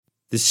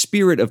The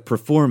spirit of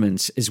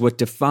performance is what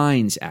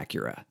defines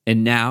Acura.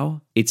 And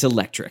now, it's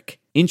electric.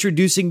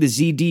 Introducing the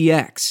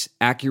ZDX,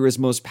 Acura's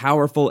most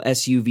powerful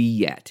SUV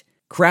yet.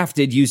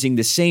 Crafted using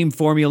the same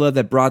formula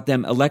that brought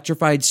them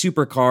electrified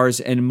supercars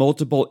and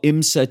multiple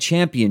IMSA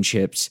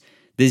championships,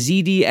 the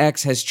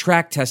ZDX has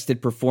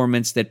track-tested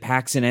performance that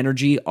packs an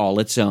energy all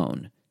its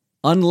own.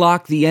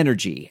 Unlock the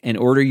energy and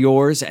order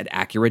yours at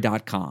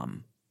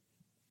Acura.com.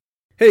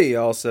 Hey,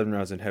 all 7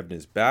 Rounds in Heaven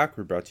is back.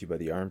 We're brought to you by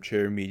the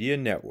Armchair Media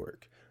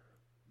Network.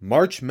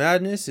 March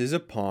Madness is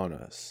upon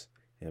us,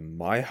 and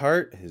my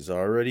heart has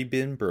already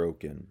been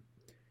broken.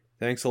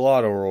 Thanks a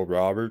lot, Oral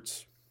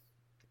Roberts.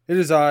 It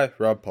is I,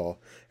 Rob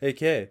Paul,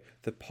 aka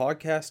the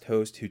podcast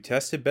host who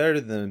tested better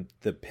than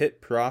the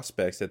Pitt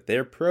prospects at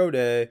their pro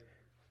day.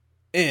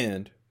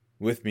 And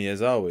with me,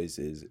 as always,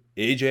 is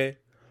AJ.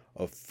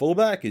 A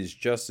fullback is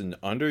just an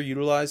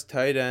underutilized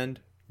tight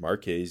end,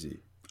 Marchese.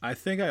 I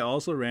think I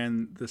also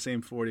ran the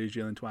same 40 as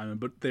Jalen Twyman,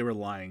 but they were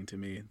lying to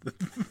me,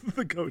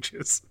 the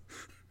coaches.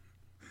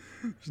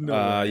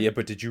 Yeah,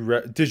 but did you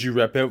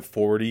rep out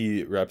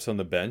 40 reps on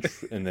the bench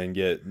and then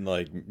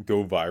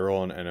go viral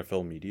on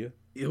NFL media?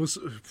 It was,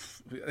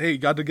 hey,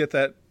 got to get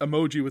that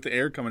emoji with the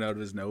air coming out of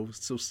his nose.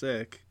 It's so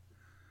sick.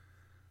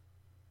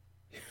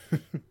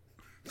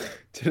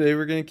 Today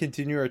we're going to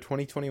continue our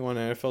 2021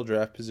 NFL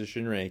draft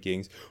position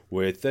rankings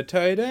with the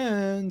tight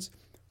ends.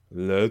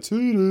 Let's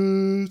hit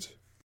it.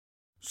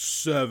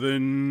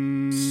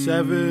 7. 1, 2,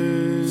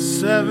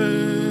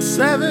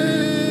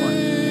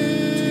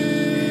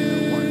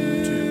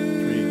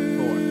 3,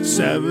 4.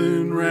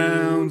 7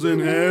 rounds in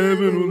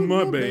heaven with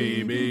my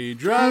baby,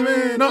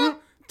 driving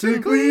up to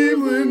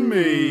Cleveland,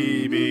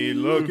 maybe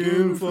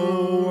looking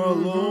for a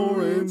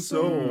Lawrence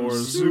or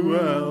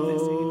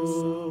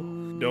Sewell.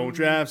 Don't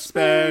draft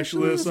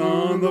specialists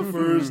on the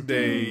first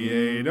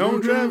day,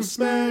 don't draft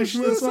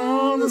specialists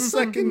on the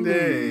second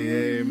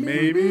day,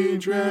 maybe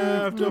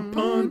draft a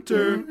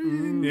punter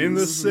in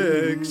the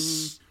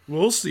 6th.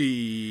 We'll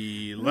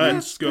see.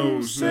 Let's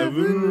go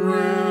 7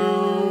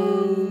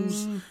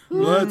 rounds.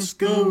 Let's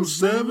go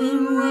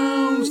 7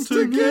 rounds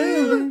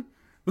together.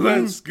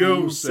 Let's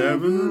go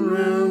 7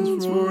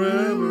 rounds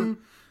forever.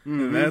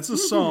 And that's a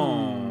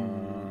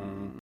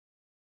song.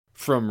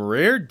 From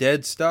rare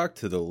dead stock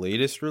to the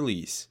latest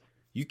release,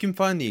 you can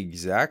find the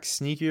exact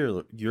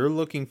sneaker you're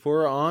looking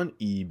for on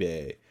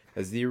eBay.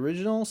 As the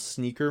original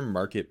sneaker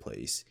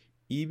marketplace,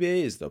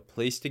 eBay is the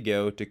place to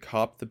go to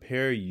cop the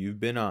pair you've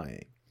been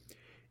eyeing.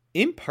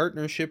 In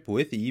partnership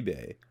with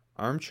eBay,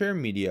 Armchair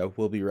Media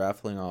will be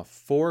raffling off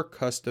 4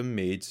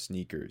 custom-made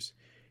sneakers.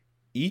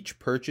 Each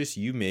purchase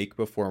you make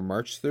before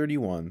March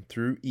 31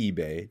 through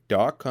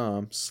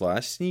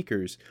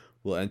ebay.com/sneakers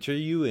will enter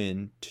you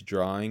in to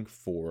drawing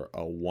for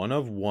a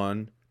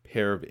 1-of-1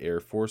 pair of Air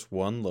Force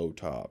One low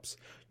tops.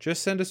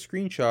 Just send a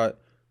screenshot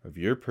of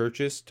your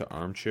purchase to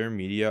Armchair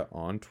Media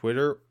on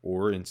Twitter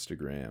or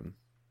Instagram.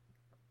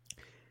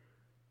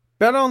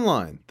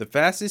 BetOnline, the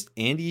fastest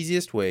and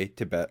easiest way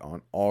to bet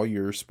on all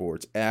your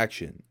sports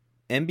action.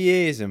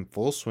 NBA is in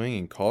full swing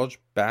and college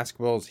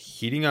basketball is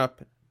heating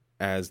up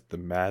as the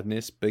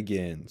madness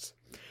begins.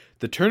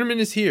 The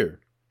tournament is here,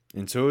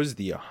 and so is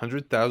the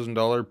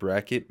 $100,000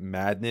 Bracket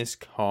Madness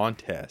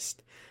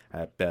Contest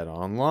at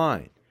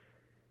BetOnline.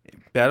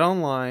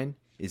 BetOnline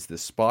is the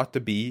spot to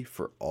be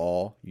for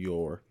all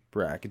your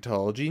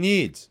bracketology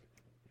needs.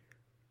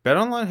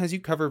 BetOnline has you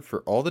covered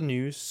for all the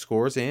news,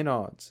 scores, and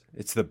odds.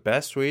 It's the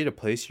best way to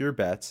place your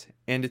bets,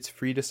 and it's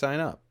free to sign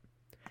up.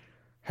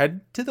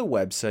 Head to the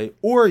website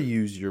or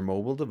use your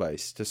mobile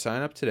device to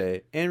sign up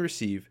today and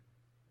receive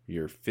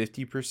your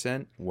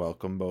 50%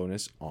 welcome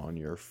bonus on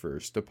your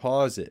first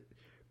deposit.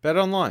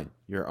 BetOnline,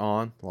 your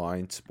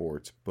online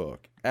sports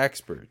book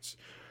experts.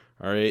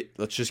 All right,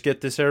 let's just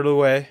get this out of the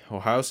way.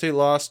 Ohio State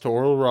lost to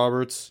Oral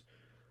Roberts.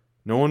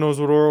 No one knows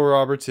what Oral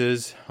Roberts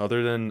is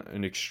other than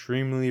an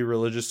extremely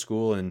religious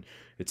school, and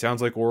it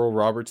sounds like Oral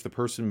Roberts, the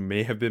person,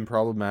 may have been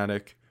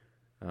problematic.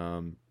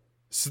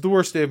 This is the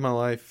worst day of my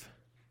life.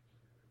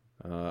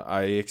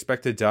 I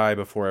expect to die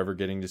before ever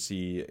getting to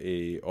see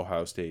a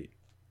Ohio State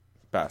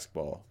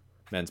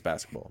men's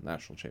basketball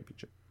national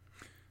championship.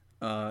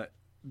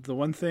 The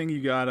one thing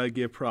you gotta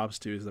give props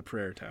to is the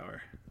prayer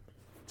tower.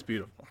 It's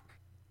beautiful.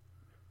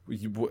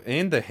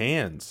 And the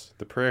hands,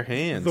 the prayer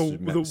hands.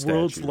 The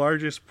world's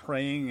largest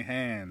praying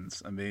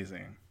hands.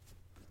 Amazing.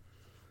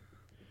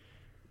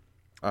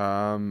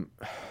 I'm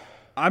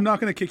not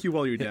going to kick you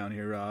while you're down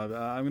here, Rob.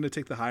 I'm going to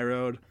take the high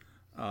road.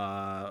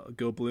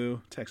 Go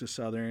blue, Texas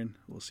Southern.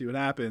 We'll see what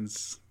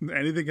happens.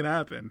 Anything can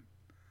happen.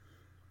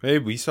 Hey,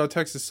 we saw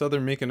Texas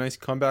Southern make a nice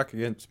comeback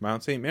against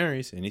Mount St.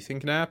 Mary's. Anything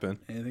can happen.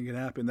 Anything can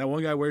happen. That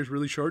one guy wears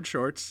really short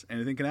shorts.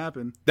 Anything can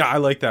happen. Yeah, I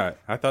like that.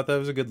 I thought that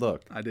was a good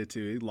look. I did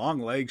too. Long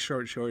legs,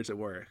 short shorts, it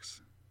works.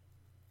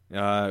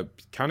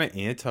 Kind of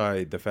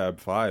anti the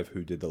Fab Five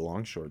who did the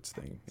long shorts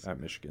thing at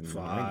Michigan.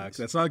 Fuck,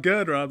 that's not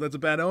good, Rob. That's a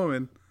bad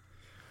omen.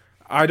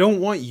 I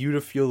don't want you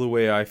to feel the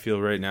way I feel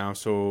right now.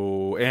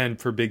 So, and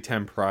for Big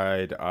Ten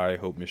pride, I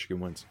hope Michigan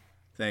wins.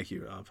 Thank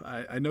you, Rob.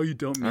 I know you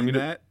don't mean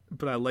that,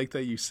 but I like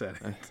that you said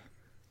it.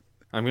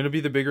 I'm going to be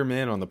the bigger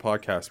man on the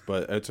podcast,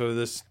 but outside of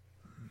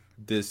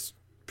this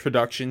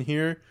production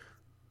here,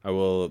 I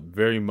will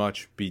very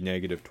much be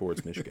negative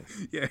towards Michigan.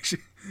 Yeah,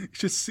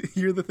 just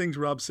hear the things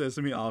Rob says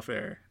to me off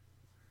air.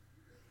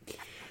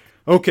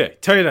 Okay,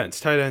 tight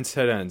ends.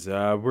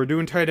 We're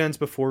doing tight ends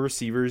before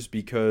receivers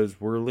because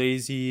we're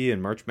lazy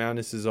and March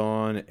Madness is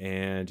on,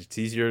 and it's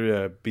easier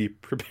to be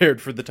prepared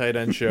for the tight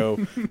end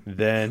show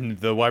than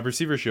the wide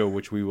receiver show,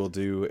 which we will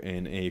do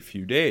in a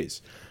few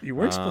days. You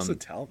weren't supposed to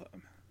tell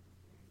them.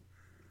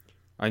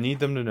 I need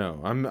them to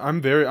know. I'm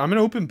an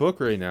open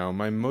book right now.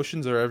 My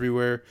emotions are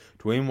everywhere.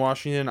 Dwayne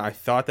Washington, I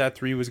thought that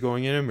 3 was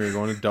going in and we were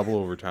going to double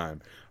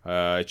overtime.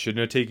 It shouldn't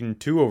have taken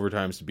 2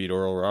 overtimes to beat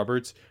Oral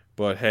Roberts.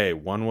 But hey,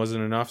 1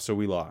 wasn't enough, so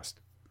we lost.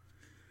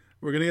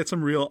 We're going to get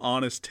some real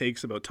honest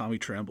takes about Tommy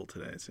Tremble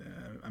today, so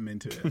I'm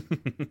into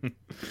it.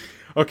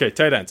 Okay,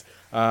 tight ends.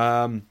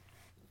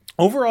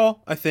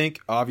 Overall, I think,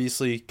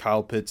 obviously,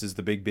 Kyle Pitts is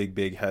the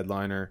big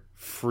headliner.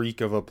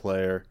 Freak of a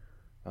player.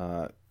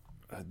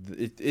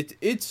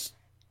 It's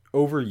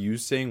overused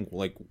saying,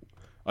 like,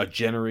 a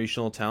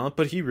generational talent,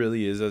 but he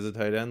really is as a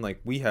tight end.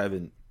 Like, we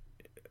haven't,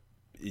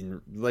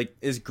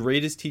 as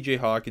great as TJ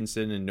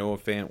Hawkinson and Noah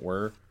Fant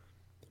were,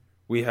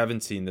 we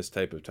haven't seen this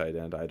type of tight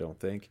end, I don't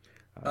think.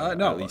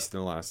 No. At least in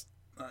the last...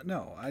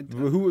 No.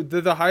 Who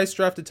the highest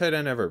drafted tight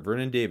end ever?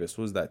 Vernon Davis.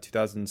 What was that,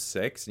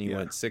 2006? And he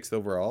went 6th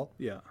overall?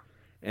 Yeah.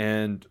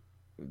 And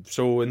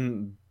so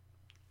in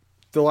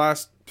the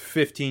last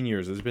 15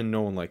 years, there's been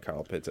no one like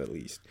Kyle Pitts, at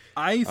least.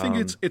 I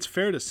think it's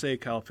fair to say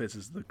Kyle Pitts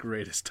is the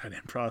greatest tight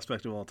end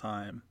prospect of all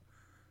time.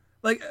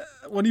 Like,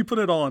 when you put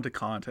it all into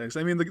context,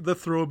 I mean, the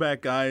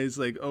throwback guys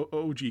like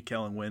OG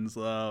Kellen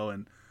Winslow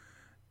and...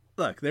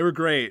 Look, they were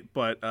great,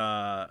 but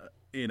we're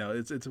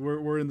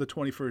in the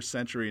 21st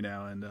century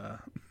now, and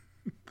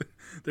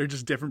they're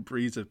just different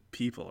breeds of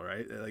people,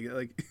 right?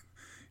 Like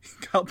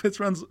Kyle Pitts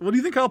runs. What do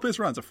you think Kyle Pitts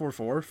runs? A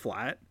 4.4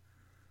 flat?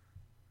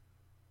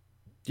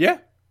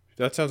 Yeah,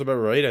 that sounds about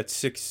right. At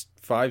 6'5",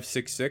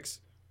 6'6",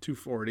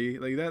 240.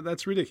 Like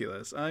that's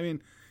ridiculous. I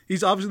mean,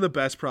 he's obviously the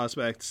best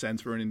prospect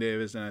since Vernon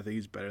Davis, and I think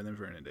he's better than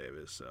Vernon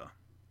Davis. So.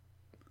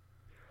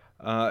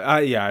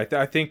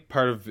 I think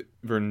part of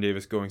Vernon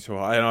Davis going so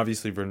high, and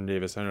obviously Vernon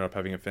Davis ended up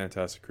having a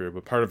fantastic career,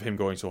 but part of him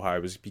going so high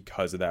was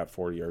because of that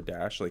 40-yard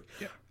dash. Like,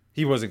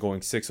 he wasn't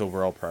going 6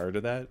 overall prior to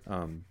that.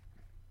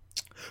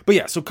 But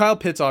yeah, so Kyle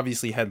Pitts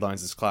obviously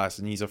headlines this class,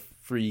 and he's a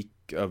freak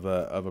of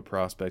a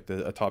prospect,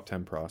 a top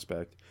 10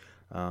 prospect.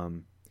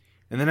 And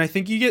then I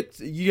think you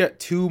get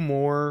 2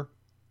 more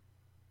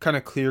kind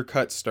of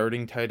clear-cut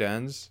starting tight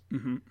ends,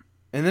 mm-hmm.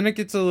 and then it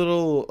gets a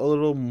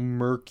little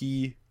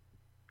murky.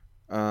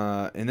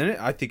 And then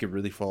I think it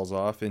really falls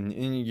off, and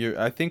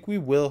I think we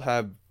will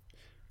have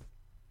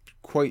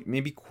quite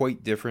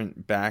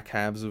different back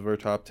halves of our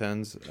top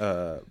 10s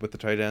with the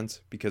tight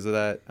ends because of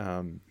that.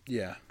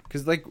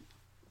 Because like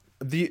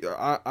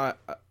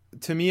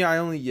to me, I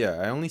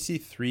only see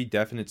 3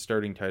 definite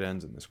starting tight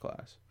ends in this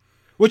class,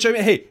 which I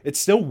mean, hey, it's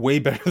still way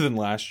better than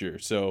last year.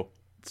 So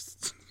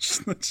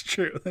that's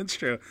true.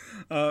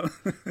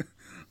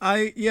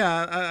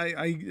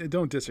 I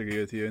don't disagree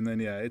with you, and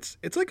then it's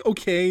like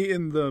okay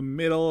in the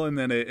middle, and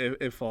then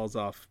it falls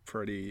off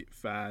pretty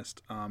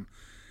fast.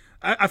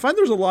 I find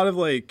there's a lot of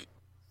like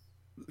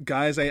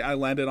guys I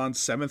landed on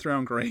 7th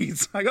round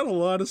grades. I got a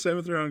lot of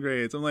 7th round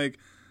grades. I'm like,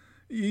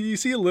 you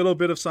see a little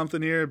bit of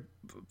something here,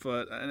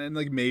 but and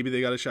like maybe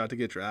they got a shot to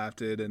get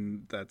drafted,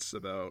 and that's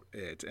about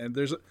it. And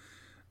there's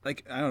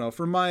like, I don't know,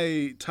 for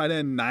my tight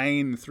end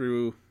 9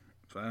 through,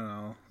 I don't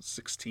know,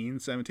 16,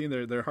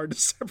 17, they're hard to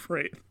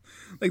separate.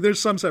 Like, there's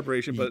some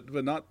separation, but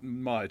not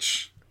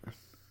much.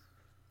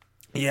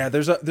 Yeah,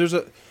 there's a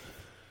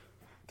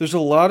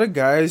lot of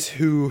guys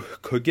who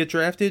could get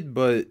drafted,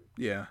 but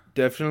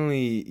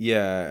definitely,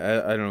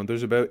 I don't know.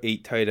 There's about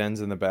 8 tight ends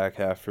in the back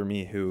half for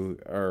me who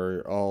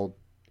are all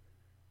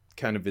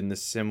kind of in a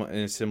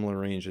similar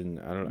range, and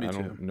I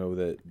don't know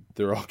that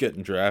they're all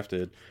getting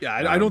drafted. Yeah,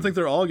 I don't think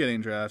they're all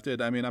getting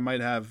drafted. I mean, I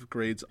might have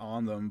grades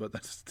on them, but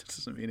that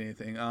doesn't mean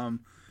anything.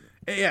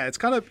 It's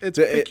kind of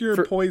pick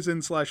your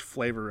poison /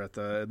 flavor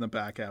in the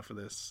back half of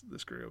this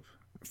group.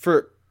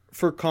 For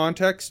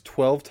context,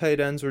 12 tight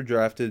ends were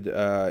drafted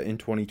in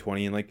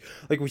 2020, and like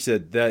we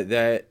said,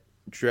 that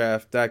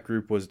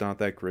group was not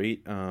that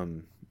great,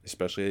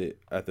 especially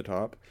at the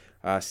top.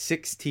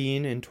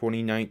 16 in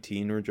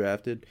 2019 were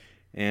drafted.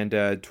 And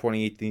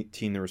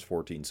 2018 there was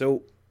 14.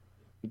 So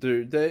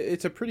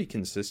it's a pretty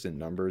consistent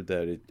number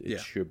that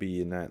it should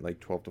be in that like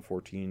 12 to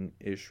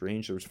 14-ish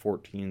range. There was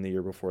 14 the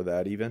year before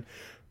that even.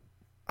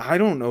 I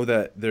don't know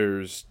that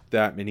there's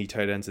that many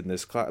tight ends in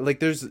this class.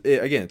 Like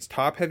it's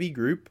top-heavy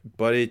group,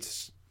 but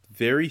it's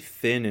very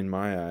thin in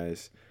my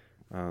eyes.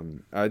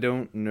 I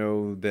don't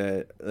know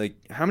that, like,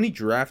 how many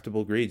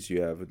draftable grades do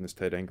you have in this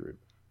tight end group?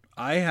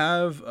 I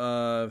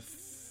have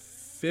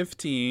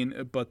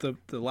 15, but the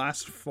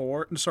last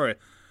 5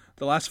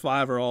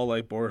 are all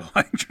like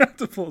borderline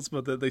draftables,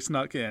 but they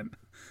snuck in.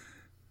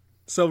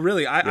 So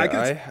really,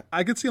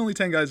 I could see only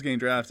 10 guys getting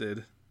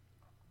drafted.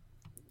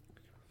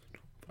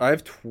 I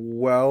have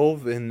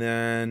 12, and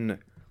then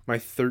my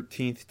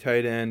 13th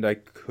tight end I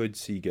could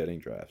see getting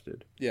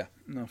drafted. Yeah,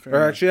 no, fair Or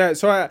enough. actually,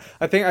 so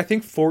I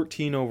think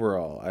 14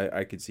 overall.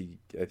 I could see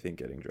getting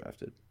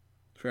drafted.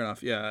 Fair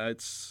enough. Yeah,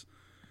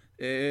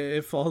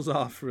 it falls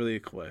off really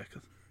quick.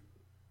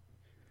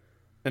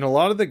 And a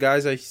lot of the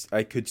guys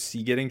I could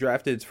see getting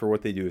drafted, it's for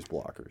what they do as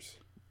blockers.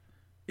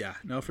 Yeah,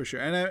 no, for sure.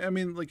 And I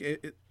mean, like,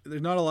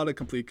 there's not a lot of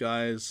complete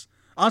guys.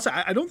 Honestly,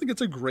 I don't think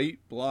it's a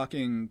great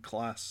blocking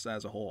class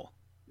as a whole.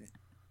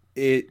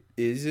 It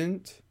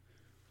isn't.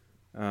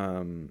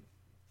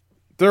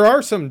 There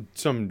are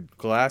some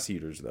glass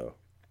eaters though.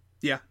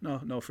 Yeah,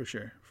 no, for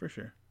sure.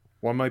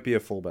 One might be a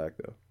fullback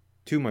though.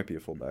 Two might be a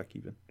fullback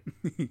even.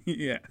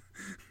 Yeah.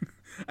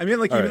 I mean,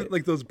 like, All even right.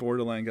 like those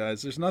borderline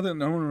guys, no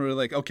one really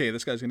like, okay,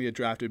 this guy's going to get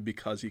drafted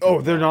because he can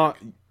Oh, they're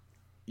block. not.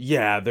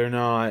 Yeah, they're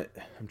not.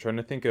 I'm trying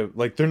to think of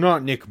they're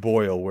not Nick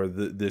Boyle, where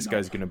this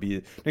guy's going to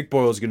be. Nick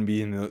Boyle's going to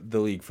be in the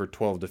league for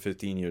 12 to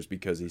 15 years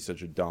because he's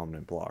such a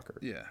dominant blocker.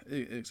 Yeah,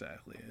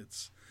 exactly.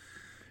 It's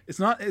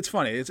not. It's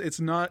funny. It's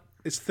not.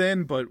 It's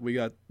thin, but we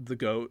got the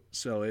GOAT,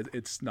 so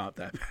it's not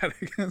that bad.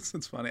 I guess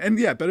it's funny, and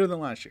yeah, better than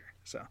last year.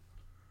 So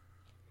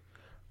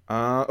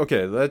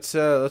Okay, let's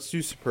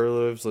do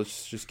superlatives.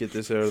 Let's just get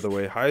this out of the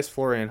way. Highest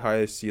floor and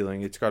highest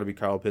ceiling. It's got to be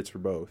Kyle Pitts for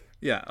both.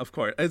 yeah, of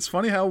course. It's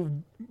funny how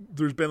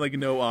there's been like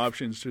no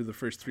options through the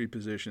first three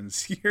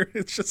positions here.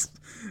 It's just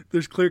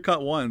there's clear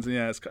cut ones, and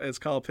yeah, it's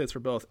Kyle Pitts for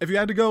both. If you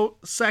had to go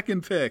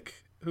second pick,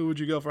 who would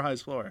you go for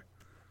highest floor?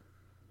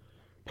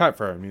 Pat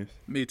Freiermuth.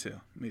 Me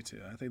too.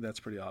 I think that's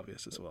pretty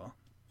obvious as well.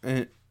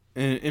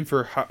 And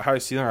for high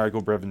ceiling, I go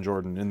Brevin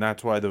Jordan, and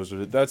that's why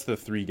that's the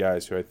three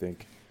guys who I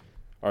think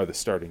are the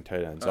starting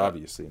tight ends,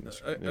 obviously. In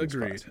this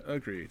class.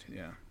 Agreed.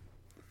 Yeah.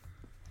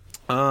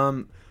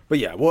 But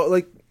yeah, well,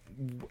 like,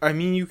 I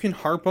mean, you can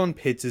harp on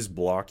Pitts'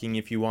 blocking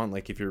if you want,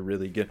 like if you're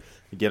really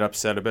get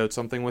upset about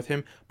something with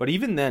him. But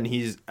even then,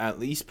 he's at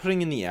least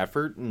putting in the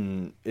effort,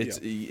 and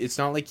it's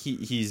not like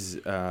he's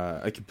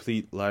a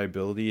complete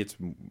liability. It's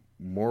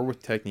more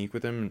with technique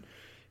with him,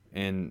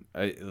 and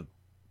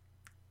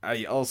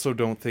I also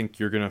don't think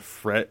you're gonna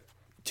fret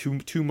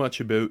too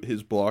much about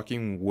his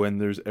blocking when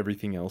there's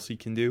everything else he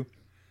can do.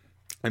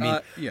 I mean,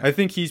 yeah. I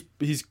think he's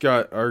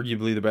got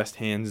arguably the best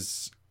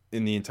hands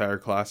in the entire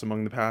class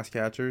among the pass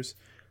catchers.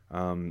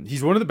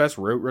 He's one of the best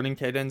route running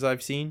tight ends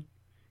I've seen.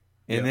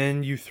 And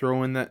then you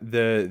throw in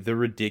the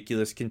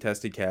ridiculous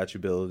contested catch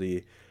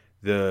ability,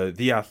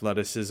 the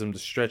athleticism to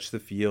stretch the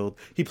field.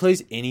 He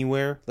plays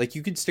anywhere. Like,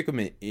 you could stick him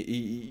in.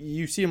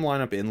 You see him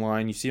line up in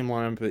line. You see him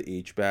line up at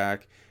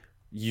H-back.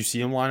 You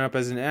see him line up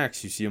as an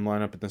X. You see him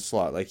line up in the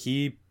slot. Like,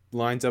 he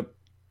lines up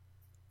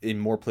in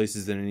more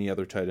places than any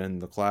other tight end in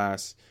the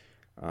class.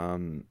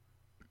 And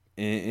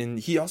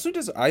he also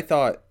does, I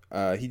thought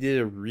he did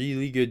a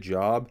really good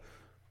job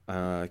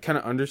kind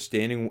of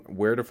understanding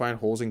where to find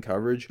holes in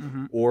coverage,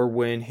 or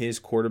when his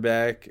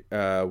quarterback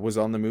was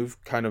on the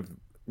move, kind of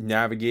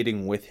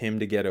navigating with him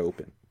to get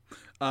open.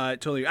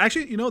 Totally.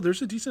 Actually,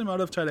 there's a decent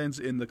amount of tight ends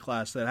in the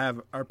class that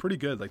are pretty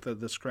good, like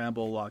the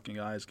scramble locking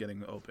eyes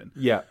getting open.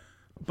 Yeah.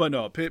 But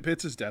no,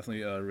 Pitts is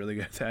definitely really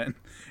good at that.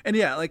 And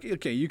yeah, like,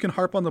 okay, you can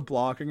harp on the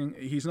blocking.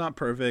 He's not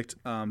perfect,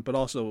 but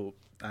also,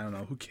 I don't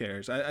know, who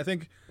cares? I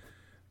think,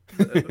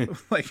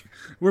 like,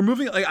 we're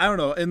moving, like, I don't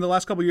know, in the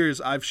last couple of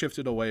years, I've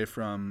shifted away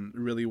from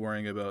really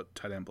worrying about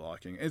tight end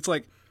blocking. It's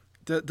like,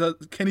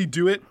 can he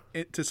do it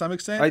to some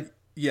extent?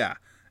 Yeah.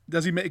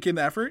 Does he make an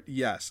effort?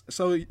 Yes.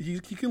 So he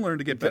can learn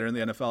to get better in the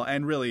NFL,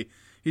 and really,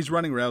 he's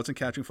running routes and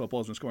catching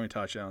footballs and scoring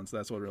touchdowns.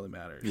 That's what really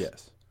matters.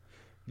 Yes.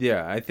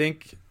 Yeah, I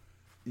think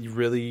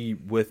really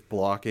with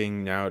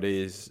blocking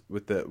nowadays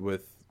with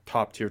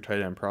top tier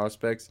tight end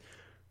prospects,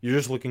 you're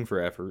just looking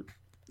for effort.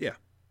 Yeah,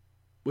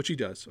 which he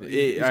does.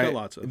 He's got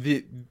lots of.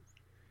 The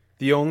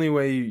only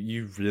way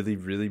you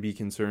really be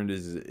concerned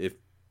is if,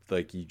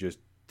 like, you just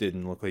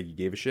didn't look like he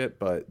gave a shit,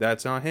 but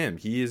that's not him.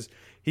 He's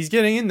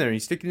getting in there.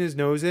 He's sticking his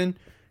nose in.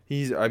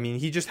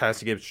 He just has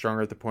to get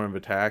stronger at the point of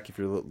attack if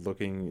you're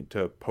looking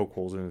to poke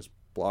holes in his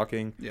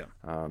blocking. Yeah.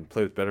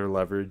 Play with better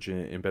leverage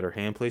and better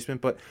hand placement.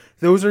 But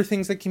those are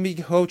things that can be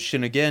coached.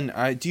 And again,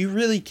 do you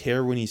really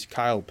care when he's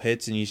Kyle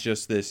Pitts and he's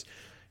just this?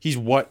 He's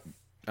what?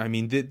 I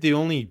mean, the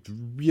only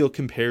real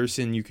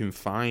comparison you can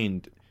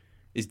find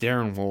is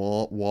Darren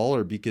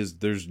Waller, because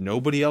there's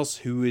nobody else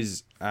who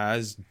is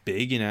as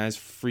big and as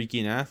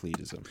freaking athlete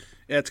as him.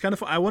 Yeah, it's kind of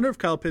fun. I wonder if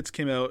Kyle Pitts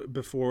came out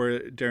before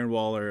Darren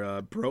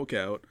Waller broke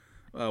out,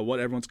 what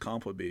everyone's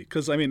comp would be.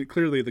 Because, I mean,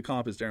 clearly the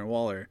comp is Darren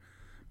Waller.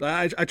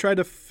 But I tried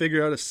to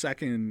figure out a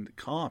second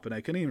comp, and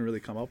I couldn't even really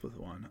come up with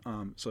one.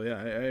 So, yeah,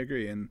 I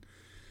agree. And,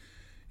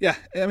 yeah,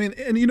 I mean,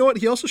 and you know what?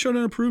 He also showed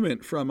an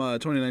improvement from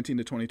 2019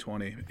 to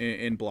 2020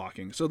 in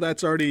blocking. So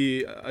that's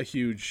already a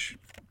huge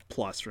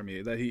plus for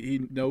me, that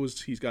he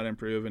knows he's got to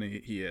improve, and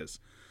he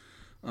is.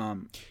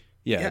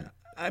 Yeah.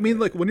 I mean,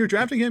 like, when you're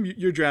drafting him,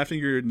 you're drafting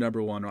your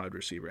number one wide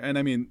receiver. And,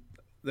 I mean,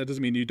 that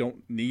doesn't mean you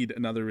don't need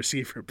another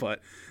receiver,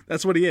 but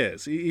that's what he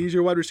is. He's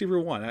your wide receiver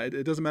one.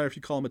 It doesn't matter if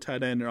you call him a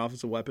tight end or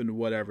offensive weapon,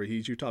 whatever.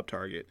 He's your top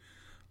target.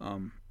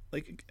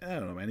 Like, I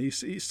don't know, man.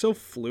 He's so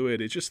fluid.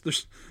 It's just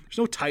there's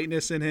no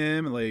tightness in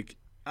him. Like,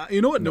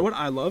 You know what? Know what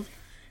I love?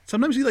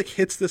 Sometimes he like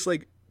hits this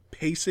like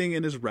pacing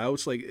in his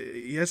routes. Like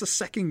he has a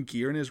second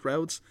gear in his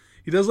routes.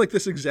 He does like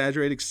this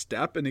exaggerated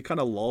step, and he kind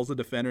of lulls the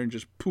defender and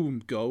just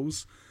boom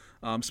goes.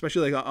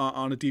 Especially like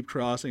on a deep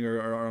crossing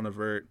or on a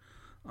vert.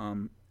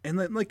 And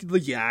then like the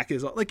yak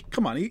is like,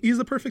 come on, he's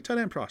the perfect tight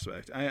end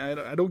prospect.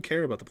 I don't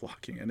care about the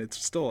blocking, and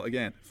it's still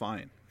again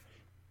fine.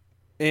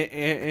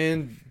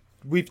 And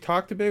we've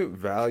talked about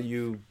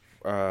value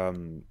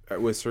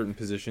with certain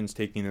positions,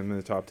 taking them in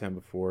the top 10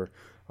 before.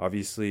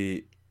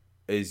 Obviously,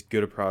 as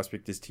good a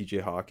prospect as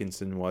TJ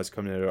Hawkinson was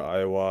coming out of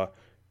Iowa,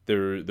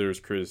 there's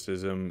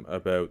criticism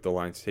about the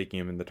Lions taking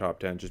him in the top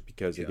 10 just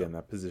because, again,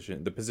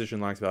 the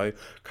position lacks value.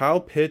 Kyle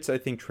Pitts, I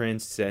think,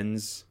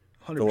 transcends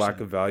 100%. The lack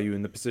of value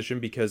in the position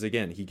because,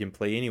 again, he can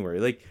play anywhere.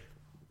 Like,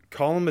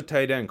 call him a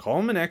tight end, call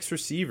him an X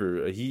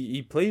receiver.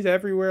 He plays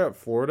everywhere at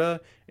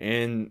Florida,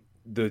 and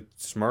the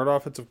smart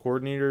offensive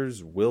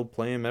coordinators will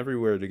play him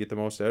everywhere to get the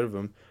most out of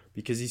him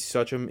because he's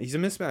a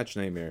mismatch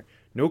nightmare.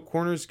 No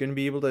corner is going to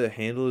be able to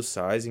handle his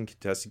size in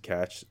contested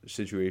catch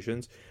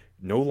situations.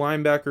 No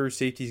linebacker or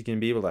safety is going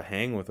to be able to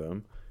hang with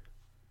him.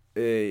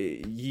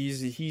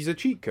 He's a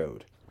cheat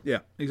code. Yeah,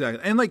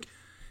 exactly. And like,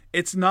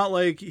 it's not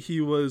like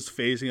he was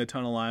facing a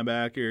ton of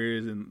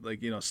linebackers and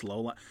like, slow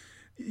line.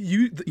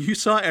 You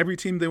saw every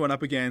team they went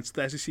up against,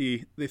 the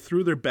SEC, they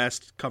threw their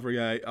best cover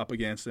guy up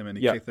against him and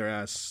he kicked their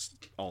ass,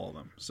 all of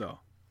them. So,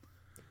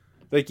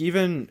 like,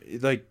 even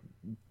like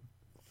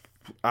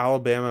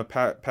Alabama,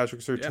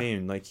 Patrick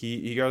Surtain, like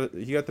he got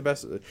the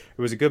best. It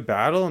was a good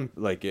battle, and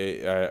like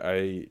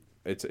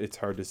it's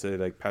hard to say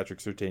like Patrick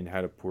Surtain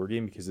had a poor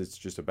game because it's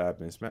just a bad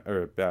mismatch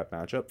or a bad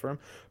matchup for him.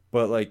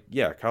 But like,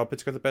 yeah, Kyle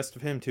Pitts got the best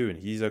of him too, and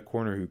he's a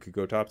corner who could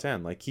go top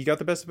 10. Like, he got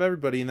the best of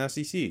everybody in the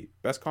SEC,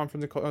 best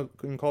conference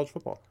in college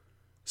football.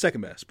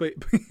 Second best, but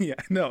yeah,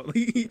 no,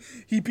 he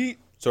beat.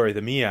 Sorry,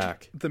 the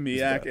MEAC. The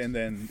MEAC, and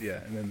then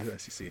the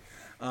SEC.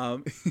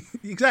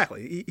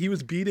 Exactly, he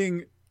was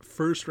beating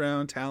first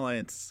round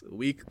talents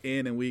week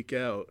in and week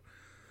out.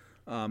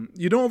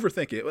 You don't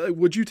overthink it.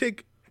 Would you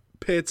take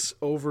Pitts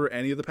over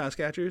any of the pass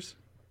catchers?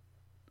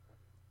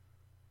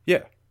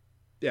 Yeah,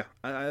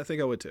 I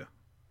think I would too.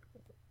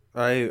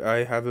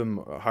 I have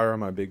him higher on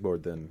my big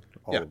board than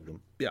all of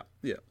them.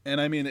 Yeah. And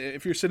I mean,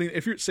 if you're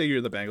say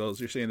you're the Bengals,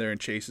 you're sitting there and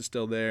Chase is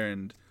still there,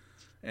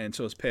 and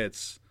so is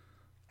Pitts.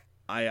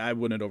 I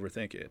wouldn't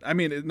overthink it. I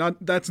mean,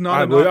 that's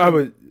not I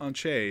would on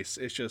Chase.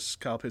 It's just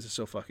Kyle Pitts is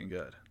so fucking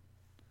good.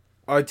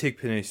 I'd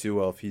take Penei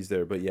Sewell if he's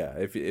there, but yeah,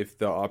 if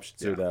the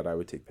options are that, I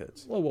would take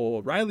Pitts.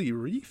 Whoa, Riley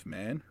Reif,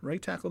 man,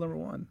 right tackle number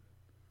 1.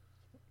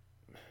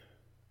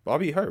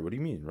 Bobby Hart, what do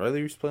you mean?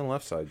 Riley Reif's playing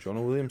left side.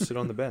 Jonah Williams sit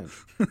on the bench.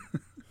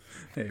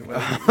 Hey,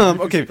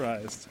 well, okay.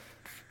 Surprised.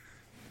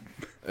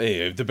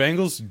 Hey, if the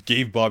Bengals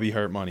gave Bobby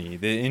Hart money,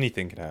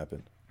 anything could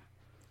happen.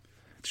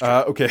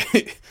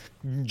 Okay,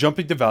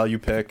 jumping to value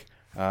pick,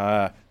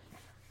 a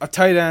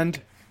tight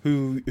end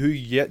who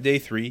you get day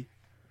 3.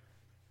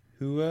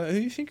 Who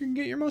you think you can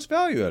get your most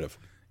value out of?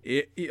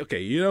 Okay,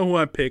 you know who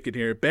I'm picking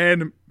here,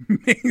 Ben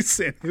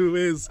Mason, who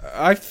is.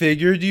 I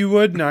figured you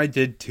would, and I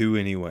did too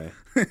anyway.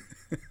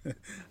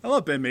 I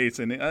love Ben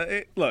Mason.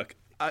 Look,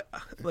 I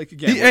like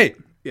again. Hey,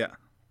 yeah.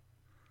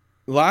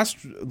 Last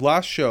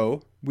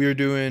show we were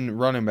doing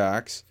running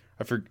backs.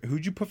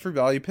 Who'd you put for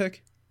value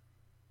pick?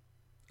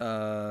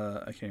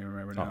 I can't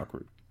remember now.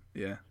 Awkward.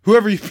 Yeah.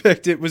 Whoever you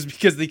picked, it was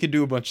because they could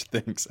do a bunch of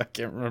things. I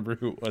can't remember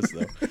who it was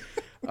though.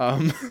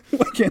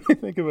 Why can't I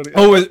think about it?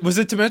 Oh, was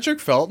it Demetric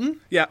Felton?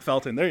 Yeah,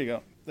 Felton. There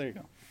you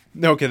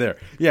go. Okay, there.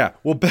 Yeah.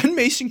 Well, Ben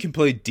Mason can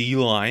play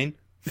D-line,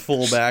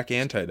 fullback,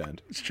 and tight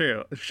end. It's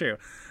true.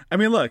 I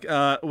mean, look.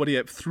 What do you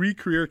have? 3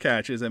 career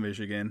catches at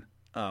Michigan,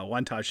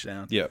 1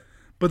 touchdown. Yeah.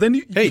 But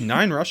then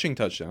 9 rushing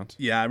touchdowns.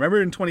 Yeah, I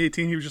remember in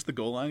 2018 he was just the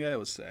goal line guy. It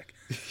was sick.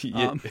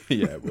 Yeah,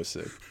 it was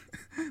sick.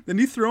 Then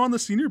you throw on the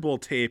Senior Bowl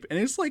tape, and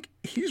it's like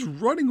he's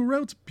running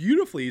routes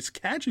beautifully. He's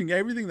catching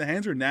everything. The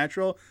hands are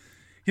natural.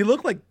 He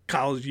looked like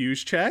college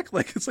Juszczyk.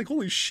 Like, it's like,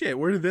 holy shit,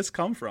 where did this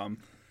come from?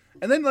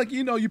 And then, like,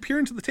 you peer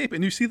into the tape,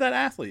 and you see that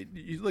athlete.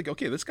 You're like,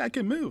 okay, this guy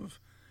can move.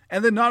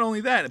 And then not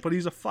only that, but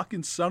he's a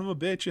fucking son of a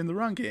bitch in the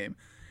run game.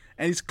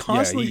 And he's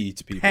constantly he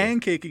eats people.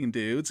 pancaking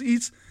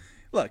dudes.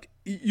 Look,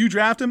 you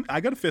draft him.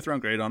 I got a 5th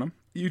round grade on him.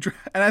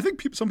 And I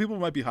think some people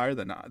might be higher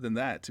than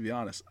that, to be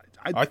honest.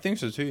 I think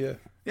so too, yeah.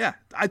 Yeah,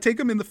 I take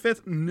him in the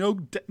 5th,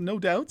 no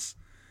doubts.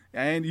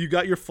 And you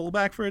got your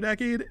fullback for a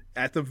decade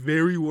at the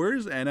very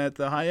worst, and at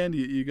the high end,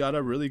 you got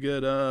a really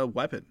good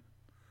weapon.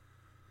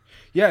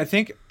 Yeah, I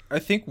think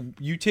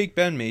you take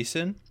Ben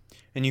Mason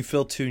and you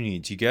fill 2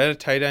 needs. You get a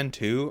tight end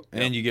too,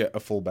 and you get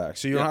a fullback.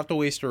 So you don't have to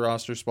waste a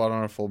roster spot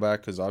on a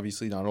fullback because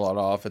obviously not a lot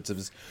of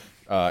offensives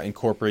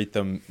incorporate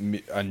them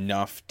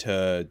enough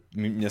to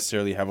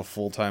necessarily have a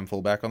full-time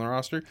fullback on the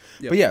roster.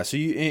 Yep. But yeah, so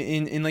you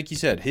in like you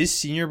said, his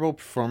Senior Bowl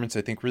performance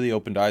I think really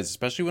opened eyes,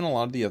 especially when a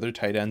lot of the other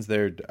tight ends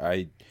there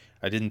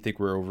I didn't think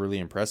were overly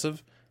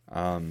impressive.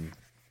 And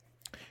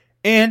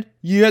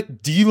you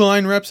get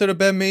D-line reps out of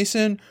Ben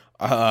Mason.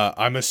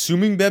 I'm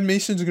assuming Ben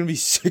Mason's going to be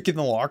sick in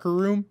the locker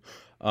room.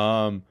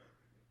 I'm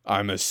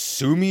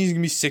assuming he's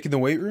going to be sick in the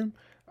weight room.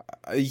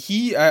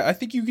 I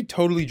think you could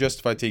totally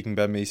justify taking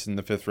Ben Mason in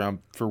the 5th round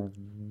for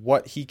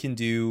what he can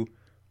do,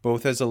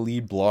 both as a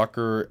lead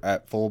blocker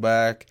at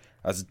fullback,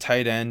 as a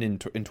tight end in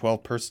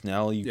 12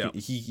 personnel.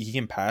 He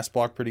can pass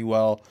block pretty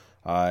well.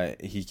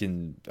 He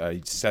can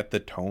set the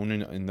tone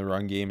in the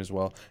run game as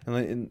well,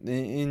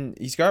 and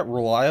he's got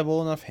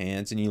reliable enough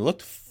hands, and he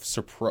looked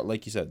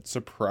like you said,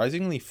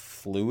 surprisingly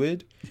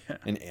fluid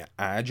and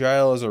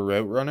agile as a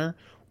route runner.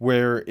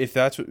 Where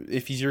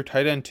if he's your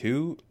tight end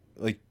too,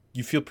 like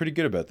you feel pretty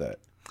good about that.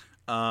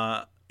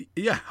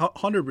 Yeah,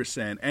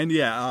 100%, and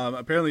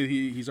apparently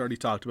he's already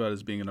talked about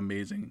as being an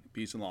amazing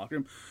piece in the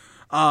locker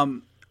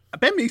room.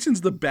 Ben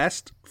Mason's the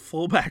best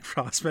fullback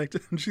prospect.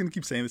 I'm just gonna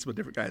keep saying this about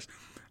different guys.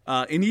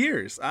 In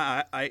years,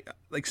 I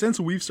like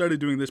since we've started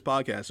doing this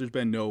podcast, there's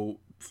been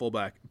no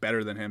fullback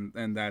better than him,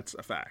 and that's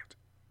a fact.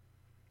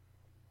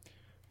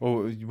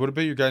 Well, what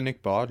about your guy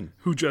Nick Bodden,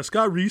 who just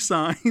got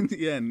re-signed?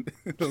 Yeah, and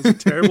it was a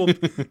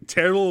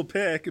terrible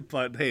pick,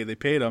 but hey, they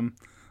paid him.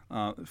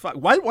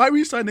 Why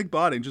re-sign Nick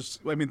Bodden?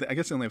 I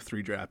guess they only have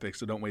 3 draft picks,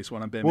 so don't waste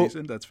one on Ben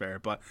Mason. That's fair,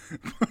 but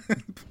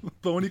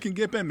when you can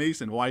get Ben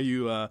Mason, why are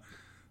you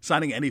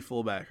signing any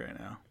fullback right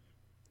now?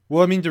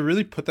 Well, I mean, to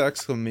really put the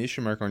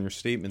exclamation mark on your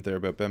statement there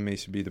about Ben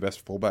Mason being the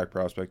best fullback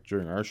prospect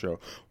during our show,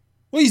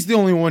 well, he's the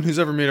only one who's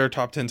ever made our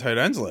top 10 tight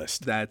ends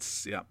list.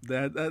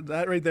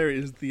 That right there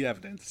is the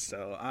evidence.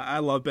 So I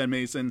love Ben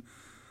Mason.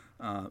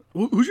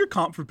 Who's your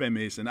comp for Ben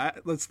Mason?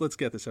 Let's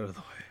get this out of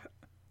the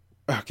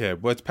way. Okay,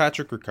 well, it's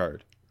Patrick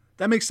Ricard.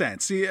 That makes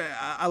sense. See,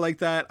 I like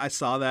that. I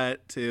saw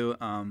that too.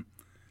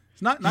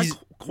 He's not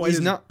quite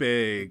as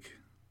big.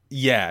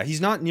 Yeah, he's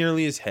not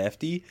nearly as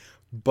hefty,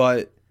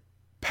 but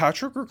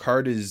Patrick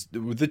Ricard is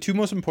the 2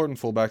 most important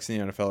fullbacks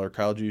in the NFL are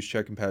Kyle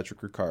Juszczyk and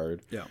Patrick Ricard.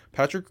 Yeah,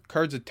 Patrick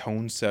Ricard's a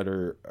tone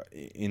setter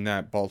in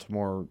that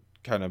Baltimore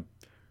kind of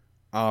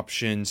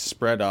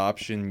spread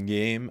option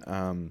game,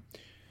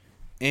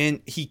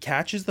 and he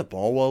catches the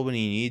ball well when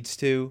he needs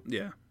to.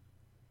 Yeah,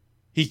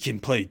 he can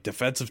play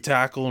defensive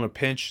tackle in a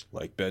pinch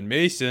like Ben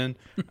Mason.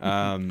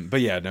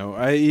 But yeah, no,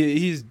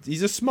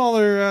 he's a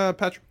smaller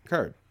Patrick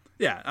Ricard.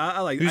 Yeah,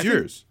 I like. Who's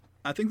yours?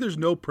 I think there's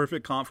no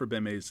perfect comp for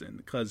Ben Mason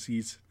because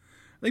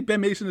I think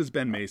Ben Mason is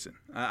Ben Mason.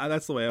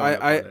 That's the way I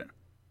would put it.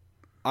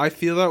 I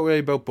feel that way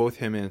about both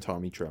him and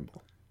Tommy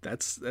Tremble.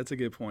 That's a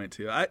good point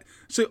too.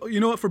 So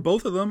you know what? For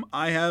both of them,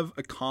 I have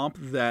a comp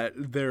that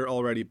they're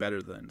already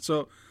better than.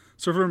 So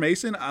for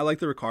Mason, I like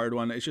the Ricard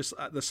one. It's just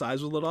the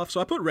size was a little off. So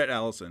I put Rhett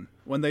Ellison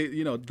when they,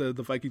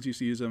 the Vikings used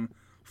to use him,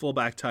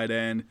 fullback, tight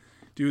end,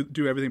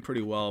 do everything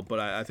pretty well. But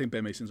I think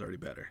Ben Mason's already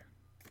better.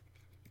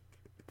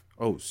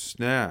 Oh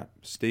snap!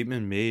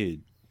 Statement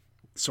made.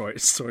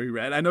 Sorry,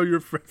 Rhett. I know you're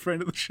a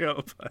friend of the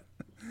show, but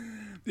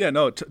yeah,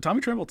 no,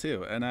 Tommy Tremble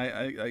too. And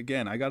I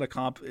got a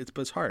comp.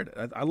 It's hard.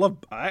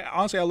 I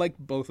honestly like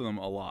both of them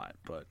a lot,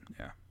 but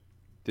yeah,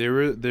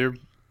 they're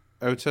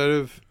outside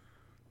of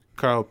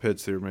Kyle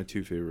Pitts. They were my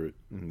 2 favorite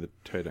in the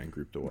tight end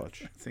group to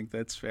watch. I think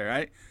that's fair.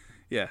 I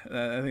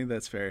think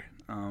that's fair.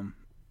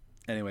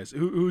 Anyways,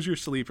 who's your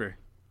sleeper?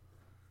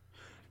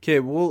 Okay,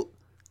 well,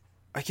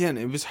 again,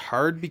 it was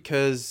hard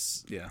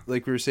because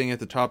like we were saying at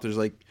the top, there's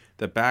like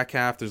the back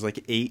half, there's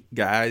like 8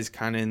 guys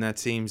kind of in that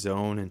same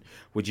zone, and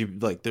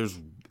there's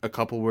a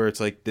couple where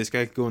it's like this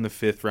guy could go in the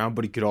 5th round,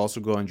 but he could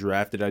also go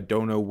undrafted. I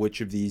don't know which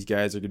of these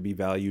guys are going to be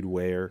valued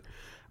where.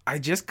 I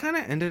just kind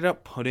of ended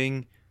up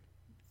putting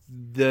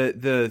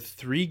the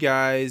 3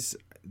 guys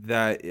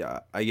that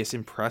I guess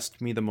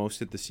impressed me the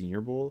most at the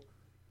Senior Bowl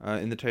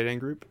in the tight end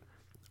group,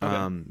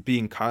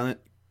 being Kylan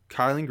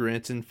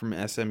Granson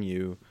from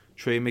SMU,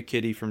 Trey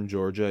McKitty from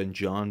Georgia, and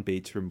John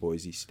Bates from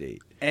Boise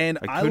State. And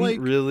I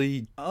couldn't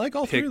really I like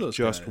all 3 of those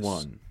just guys.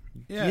 one.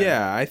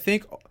 Yeah, I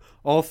think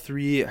all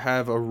 3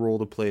 have a role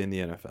to play in the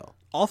NFL.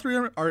 All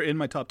 3 are in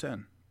my top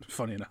 10.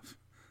 Funny enough.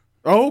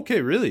 Oh,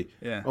 okay, really?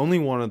 Yeah. Only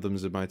one of them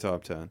is in my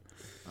top 10.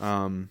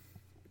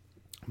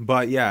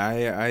 But yeah,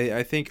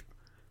 I think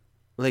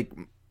like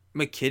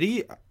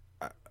McKitty.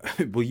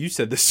 Well, you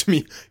said this to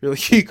me. You're like,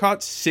 he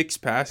caught 6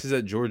 passes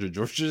at Georgia.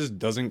 Georgia just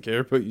doesn't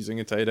care about using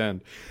a tight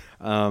end.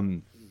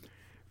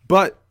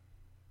 But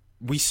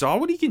we saw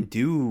what he can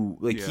do.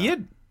 Like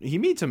he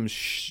made some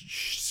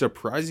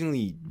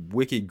surprisingly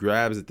wicked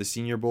grabs at the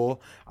Senior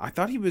Bowl. I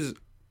thought he was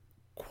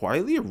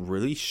quietly a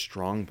really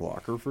strong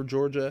blocker for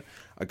Georgia.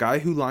 A guy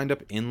who lined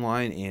up in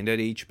line and at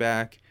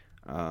H-back,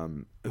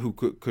 who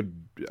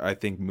could I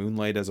think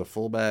moonlight as a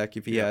fullback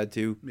if he had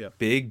to. Yeah.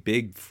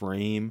 Big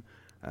frame.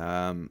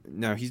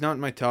 Now he's not in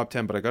my top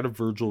 10, but I got a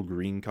Virgil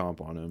Green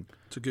comp on him.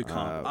 It's a good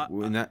comp.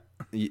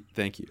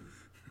 Thank you.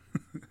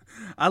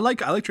 I like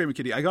Trey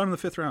McKitty. I got him in the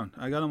 5th round.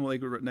 I got him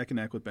like neck and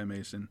neck with Ben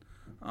Mason.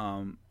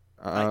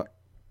 I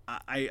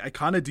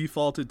kind of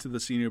defaulted to the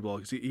Senior Bowl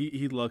because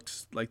he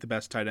looked like the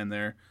best tight end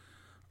there,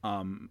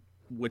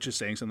 which is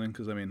saying something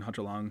because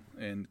Hunter Long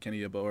and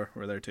Kenny Yeboah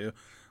were there too.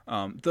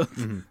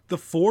 The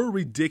 4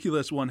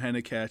 ridiculous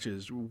one-handed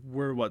catches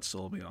were what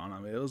sold me on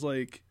him. It was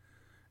like,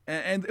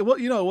 and it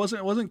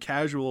wasn't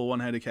casual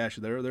one-handed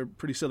catches. They're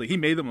pretty silly. He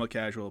made them look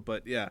casual,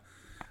 but yeah.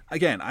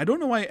 Again, I don't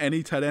know why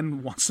any tight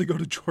end wants to go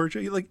to Georgia.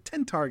 He had like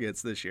 10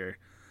 targets this year.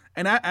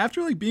 And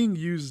after like being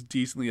used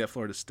decently at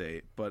Florida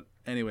State, but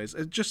anyways,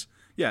 it just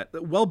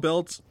well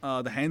built.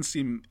 The hands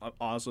seem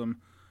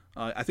awesome.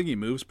 I think he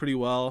moves pretty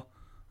well.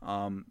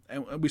 And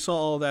we saw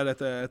all that at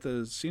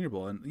the Senior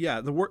Bowl, and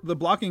the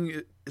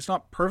blocking it's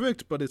not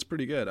perfect, but it's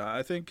pretty good.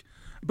 I think.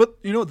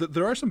 But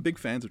there are some big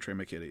fans of Trey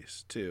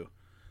McKitties too,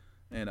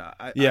 and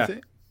I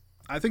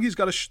think he's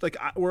got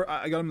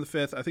I got him the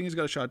 5th. I think he's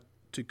got a shot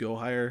to go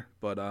higher,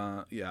 but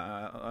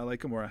I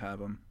like him where I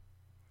have him.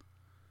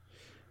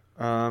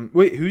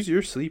 Wait, who's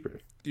your sleeper?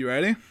 You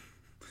ready?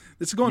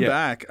 This is going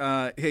back.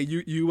 Hey,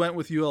 you went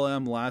with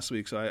ULM last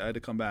week, so I had to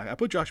come back. I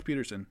put Josh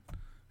Peterson,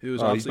 who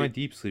was he's my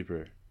deep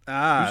sleeper.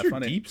 Who's your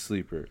deep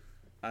sleeper?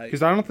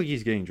 Because I don't think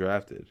he's getting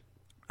drafted.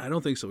 I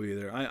don't think so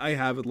either. I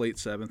have a late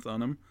 7th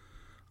on him.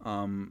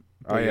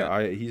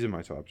 He's in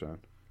my top 10.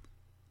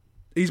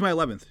 He's my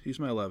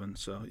 11th.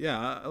 So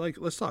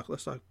let's talk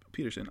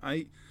Peterson.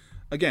 It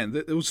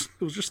was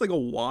just like a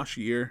wash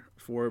year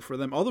for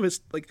them. Although he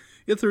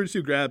had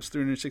 32 grabs,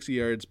 360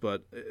 yards,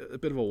 but a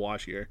bit of a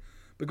wash year.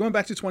 But going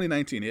back to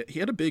 2019, he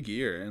had a big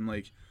year, and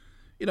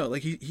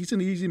he's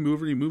an easy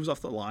mover. He moves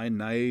off the line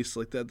nice.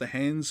 Like the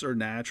hands are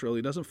natural.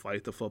 He doesn't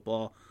fight the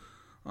football.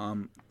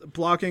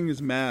 Blocking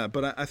is mad,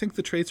 but I think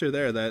the traits are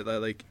there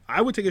that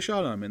I would take a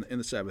shot on him in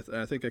the 7th. And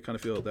I think I kind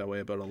of feel that way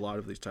about a lot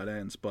of these tight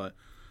ends. But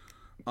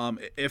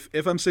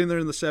if I'm sitting there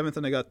in the 7th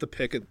and I got the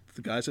pick at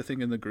the guys I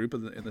think in the group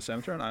in the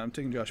 7th round, I'm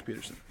taking Josh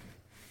Peterson.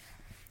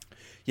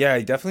 Yeah,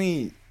 he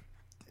definitely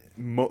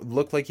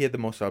looked like he had the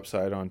most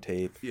upside on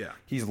tape. Yeah,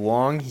 he's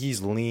long,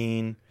 he's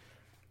lean.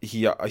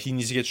 He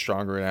needs to get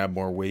stronger and add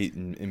more weight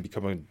and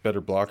become a better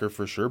blocker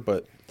for sure.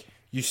 But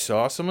you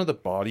saw some of the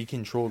body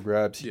control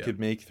grabs he could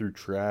make through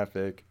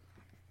traffic,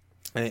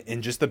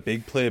 and just the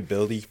big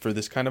playability for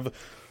this kind of.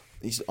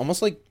 He's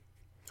almost like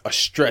a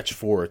stretch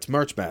four. It's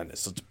March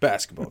Madness. It's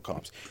basketball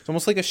comps. It's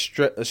almost like a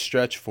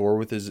stretch four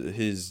with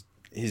his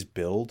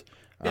build.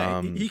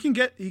 Yeah, he can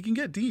get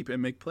deep and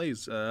make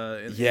plays. He's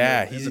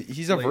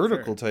a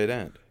vertical tight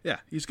end. Yeah,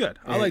 he's good.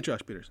 I like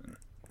Josh Peterson.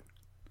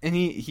 And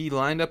he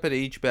lined up at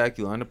H-back.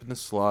 He lined up in the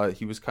slot.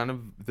 He was kind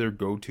of their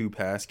go-to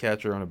pass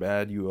catcher on a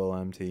bad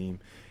ULM team.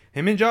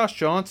 Him and Josh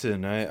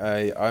Johnson.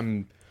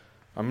 I'm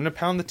gonna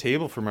pound the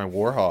table for my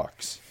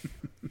Warhawks.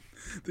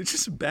 They're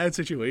just a bad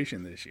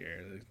situation this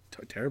year.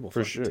 Terrible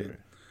for sure.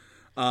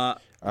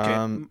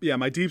 Team.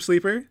 My deep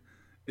sleeper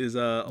is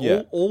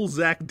old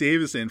Zach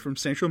Davison from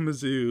Central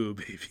Mizzou,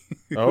 baby.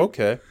 Oh,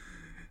 okay.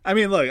 I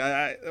mean, look,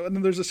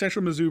 there's a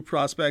Central Mizzou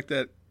prospect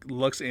that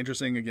looks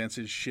interesting against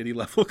his shitty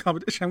level of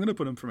competition. I'm going to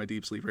put him for my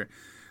deep sleeper.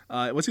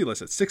 What's he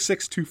listed?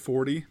 6'6",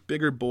 240,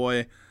 bigger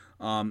boy.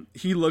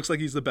 He looks like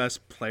he's the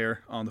best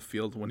player on the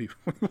field when you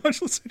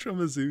watch the Central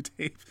Mizzou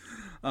tape.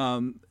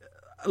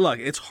 Look,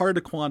 it's hard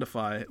to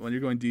quantify when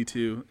you're going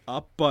D2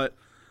 up, but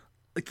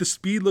the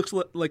speed looks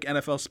like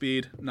NFL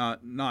speed,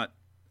 not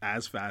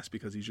as fast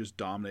because he's just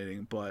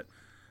dominating, but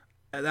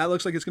that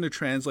looks like it's going to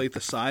translate. The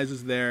size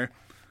is there.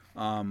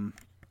 The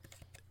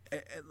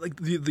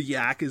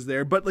yak is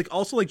there, but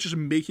also just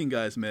making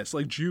guys miss,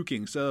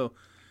 juking. So,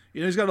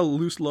 he's got a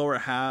loose lower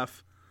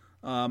half.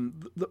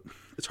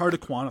 It's hard to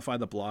quantify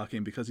the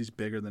blocking because he's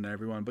bigger than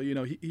everyone, but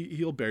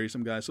he'll bury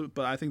some guys. So,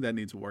 but I think that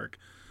needs work.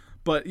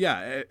 But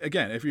yeah,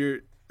 again,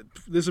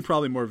 this is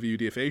probably more of a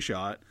UDFA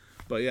shot,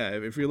 but yeah,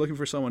 if you're looking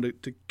for someone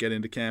to get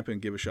into camp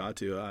and give a shot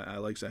to, I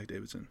like Zach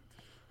Davidson.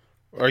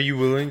 Are you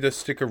willing to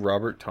stick a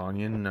Robert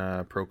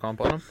Tonyan pro comp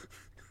on him?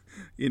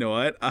 You know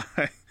what?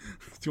 Do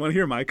you want to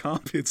hear my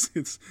comp? It's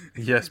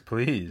yes,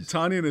 please.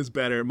 Tonyan is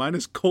better. Mine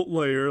is Colt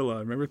Laierla.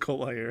 Remember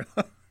Colt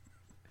Laierla?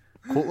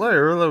 Colt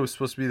Laierla was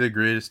supposed to be the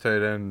greatest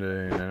tight end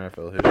in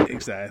NFL history.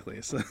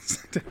 Exactly. So,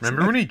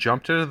 remember when he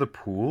jumped out of the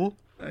pool?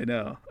 I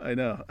know.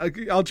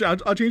 I'll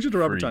change it to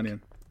Robert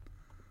Tonyan.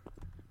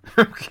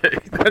 Okay,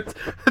 that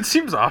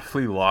seems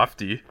awfully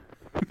lofty.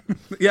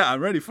 Yeah, I'm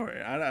ready for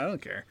it. I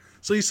don't care.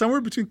 So he's somewhere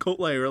between Colt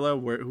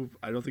Laierla, who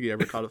I don't think he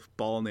ever caught a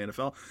ball in the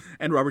NFL,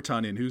 and Robert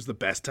Tonyan, who's the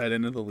best tight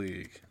end in the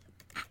league.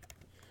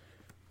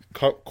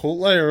 Colt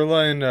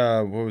Laierla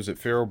and what was it,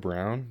 Pharaoh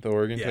Brown, the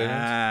Oregon tight ends?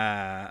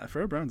 Yeah,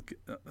 Pharaoh Brown.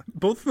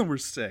 Both of them were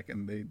sick,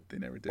 and they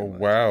never did. Oh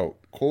much. Wow,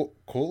 Colt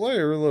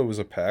Laierla was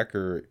a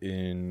Packer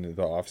in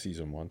the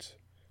offseason once.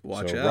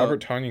 Watch out,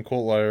 Robert Tonyan,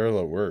 Colt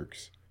Laierla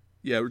works.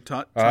 Yeah,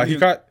 he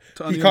caught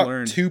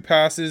 2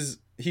 passes.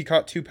 He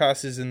caught 2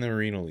 passes in the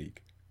Arena League.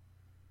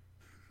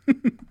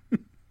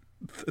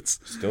 That's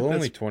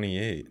only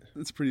 28.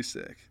 That's pretty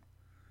sick.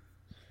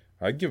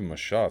 I'd give him a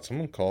shot.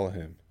 Someone call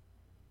him.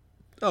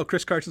 Oh,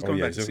 Chris Carson's going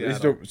back to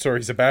Seattle.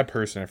 He's a bad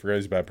person. I forgot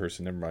he's a bad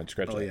person. Never mind.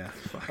 Scratch that.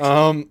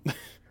 Yeah.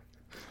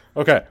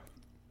 Okay.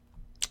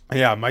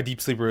 Yeah, my deep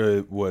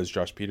sleeper was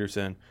Josh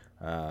Peterson.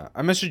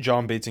 I mentioned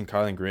John Bates and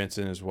Kylan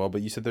Granson as well,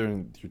 but you said they're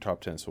in your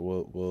top 10, so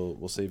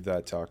we'll save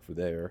that talk for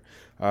there.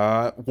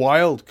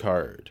 Wild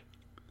card.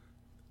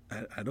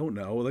 I don't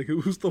know.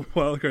 Who's the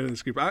wild card in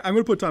this group? I'm going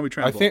to put Tommy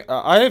Tremble. I think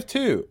I have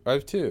two.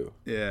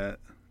 Yeah.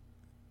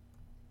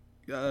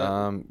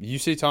 You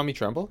say Tommy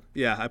Tremble?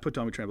 Yeah, I put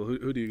Tommy Tremble.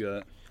 Who do you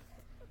got?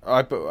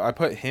 I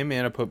put him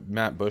and I put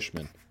Matt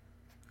Bushman.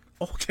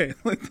 Okay,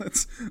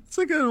 that's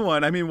a good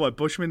one. I mean, what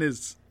Bushman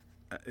is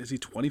he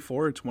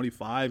 24 or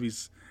 25?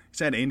 He's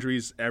had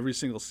injuries every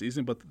single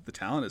season, but the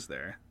talent is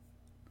there.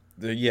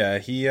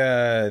 He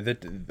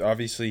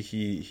obviously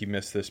he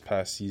missed this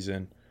past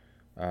season,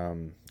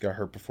 got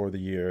hurt before the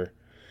year,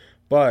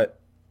 but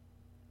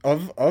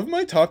of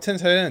my top 10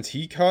 tight ends,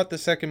 he caught the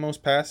second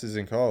most passes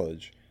in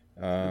college.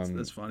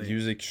 That's funny. He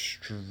was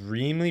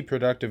extremely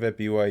productive at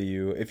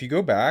BYU. If you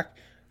go back,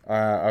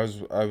 I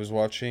was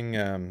watching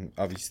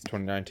obviously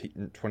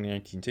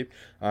 2019 tape.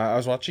 I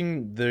was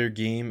watching their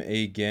game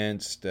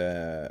against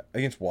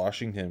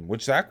Washington,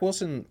 which Zach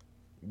Wilson.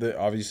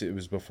 Obviously it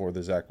was before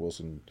the Zach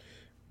Wilson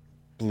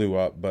blew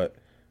up, but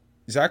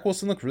Zach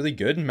Wilson looked really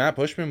good, and Matt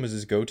Bushman was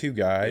his go-to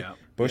guy. Yeah.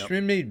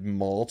 Bushman made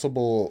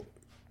multiple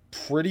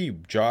pretty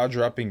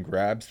jaw-dropping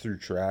grabs through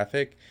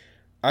traffic.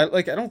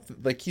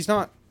 He's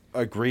not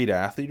a great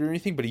athlete or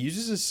anything, but he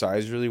uses his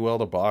size really well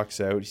to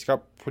box out. He's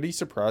got pretty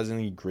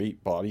surprisingly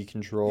great body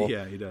control.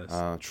 Yeah, he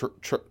does.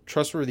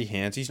 Trustworthy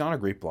hands. He's not a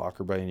great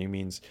blocker by any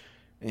means.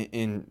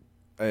 Again,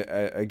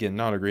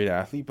 not a great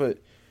athlete, but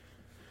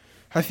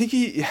I think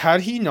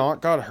had he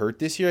not got hurt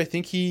this year, I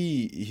think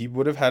he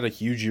would have had a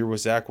huge year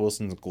with Zach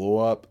Wilson's glow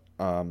up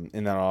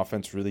in that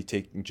offense, really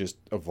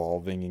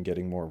evolving and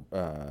getting more,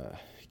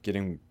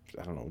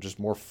 just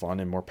more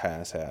fun and more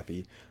pass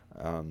happy.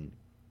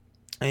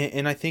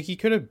 And I think he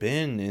could have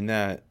been in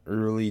that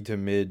early to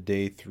mid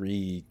day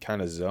 3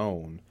 kind of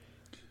zone.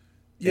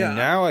 Yeah. And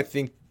now I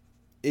think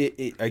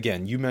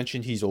again, you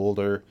mentioned he's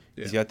older.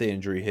 Yeah. He's got the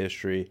injury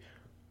history,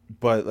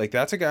 but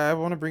that's a guy I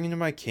want to bring into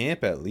my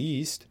camp at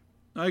least.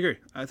 I agree.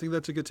 I think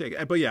that's a good take.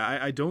 But yeah,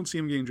 I don't see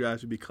him getting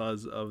drafted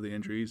because of the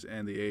injuries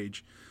and the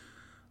age.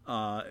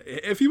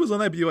 If he was on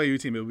that BYU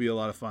team, it would be a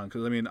lot of fun.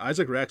 Because, I mean,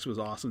 Isaac Rex was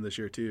awesome this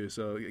year, too.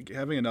 So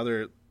having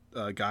another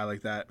guy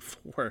like that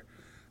for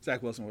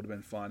Zach Wilson would have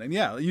been fun. And,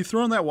 yeah, you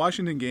throw in that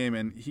Washington game,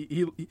 and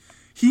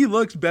he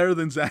looks better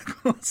than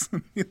Zach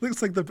Wilson. He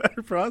looks like the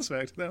better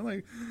prospect. And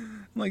I'm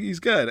like he's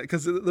good.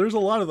 Because there's a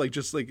lot of,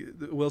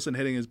 Wilson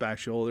hitting his back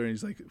shoulder, and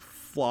he's,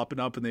 flopping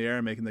up in the air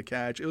and making the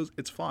catch.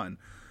 It's fun.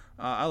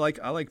 I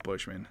like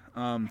Bushman.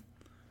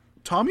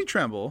 Tommy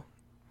Tremble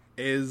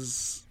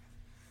is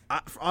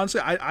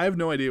honestly I have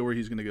no idea where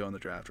he's going to go in the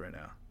draft right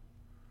now.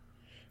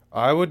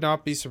 I would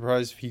not be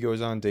surprised if he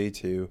goes on day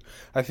 2.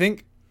 I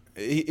think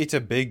it's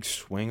a big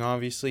swing.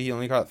 Obviously, he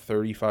only got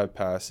 35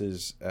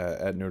 passes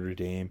at Notre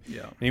Dame.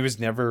 Yeah, and he was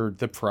never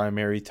the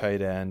primary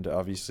tight end.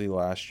 Obviously,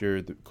 last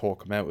year Cole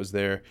Kmet was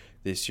there.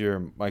 This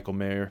year, Michael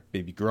Mayer,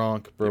 baby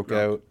Gronk broke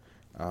out.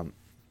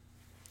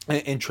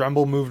 And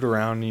Tremble moved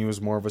around, and he was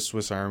more of a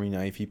Swiss Army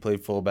knife. He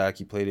played fullback,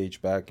 he played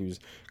H-back, he was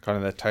kind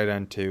of that tight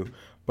end too.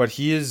 But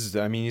he's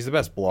the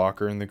best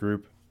blocker in the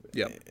group.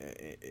 Yeah,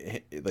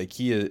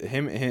 he is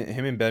him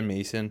and Ben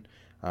Mason.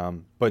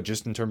 But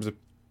just in terms of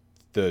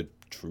the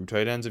true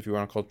tight ends, if you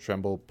want to call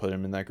Tremble, put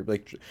him in that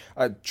group.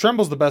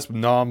 Tremble's the best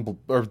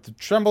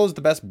Tremble is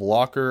the best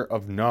blocker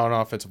of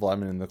non-offensive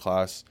linemen in the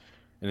class,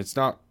 and it's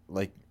not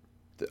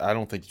I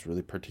don't think it's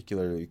really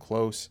particularly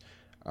close.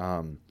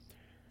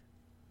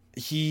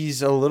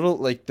 He's a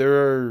little there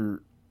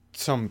are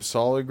some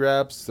solid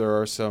grabs. There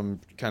are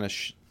some kind of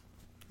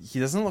he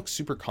doesn't look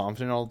super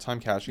confident all the time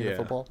catching the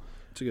football.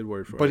 It's a good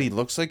word for it. But he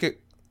looks like a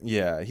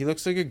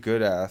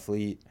good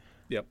athlete.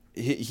 Yep.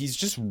 He's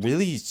just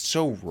really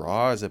so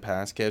raw as a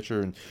pass catcher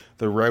and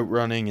the route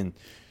running, and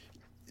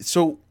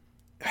so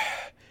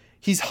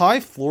he's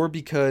high floor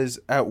because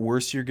at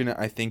worst you're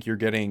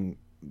getting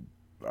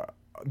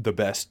the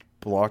best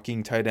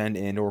blocking tight end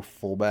and or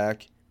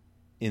fullback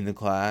in the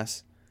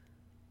class.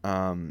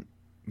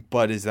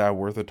 But is that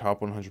worth a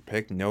top 100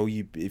 pick? No,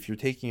 if you're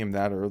taking him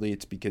that early,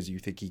 it's because you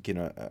think he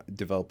can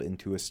develop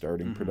into a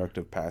starting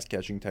productive pass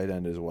catching tight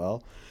end as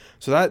well.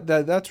 So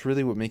that's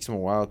really what makes him a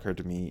wild card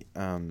to me.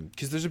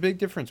 Because there's a big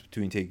difference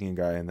between taking a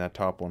guy in that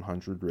top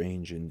 100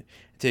 range and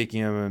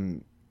taking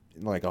him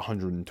in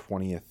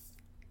 120th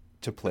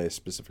to play a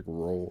specific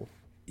role.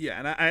 Yeah,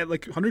 and I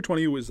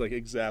 120 was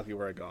exactly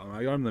where I got him.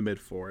 I got him in the mid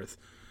 4th.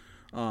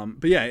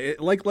 But yeah,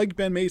 like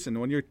Ben Mason,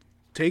 when you're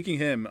taking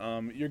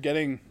him, you're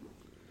getting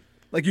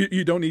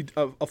you don't need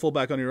a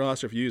fullback on your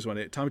roster if you use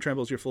one. Tommy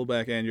Tremble's your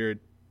fullback and your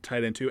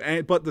tight end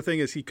 2. But the thing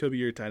is, he could be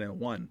your tight end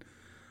 1,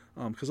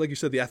 because like you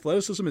said, the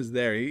athleticism is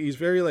there. He's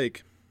very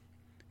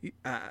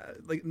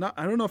not.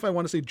 I don't know if I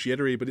want to say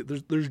jittery,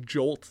 but there's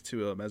jolt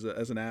to him as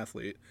an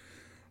athlete.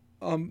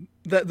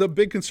 The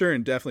big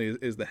concern definitely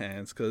is the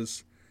hands,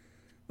 because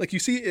you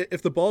see,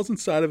 if the ball's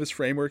inside of his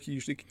framework, he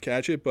usually can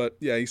catch it. But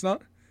yeah, he's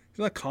not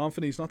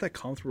confident. He's not that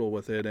comfortable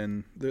with it,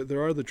 and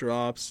there are the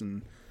drops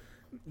and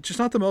just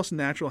not the most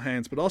natural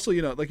hands. But also,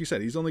 like you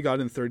said, he's only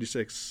gotten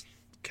 36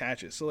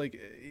 catches. So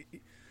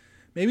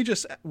maybe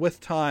just with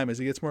time, as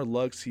he gets more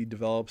looks, he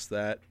develops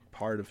that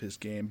part of his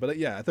game. But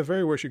yeah, at the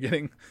very worst, you're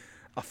getting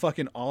a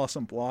fucking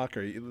awesome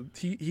blocker.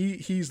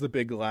 He's the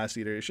big glass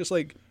eater. It's just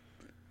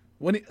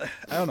when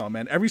I don't know,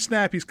 man. Every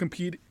snap he's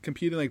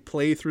competing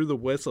play through the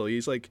whistle.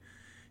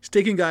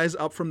 taking guys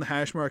up from the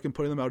hash mark and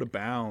putting them out of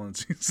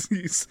bounds.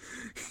 He's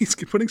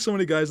putting so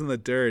many guys in the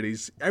dirt.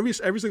 He's every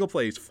single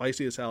play. He's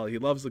feisty as hell. He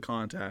loves the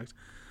contact.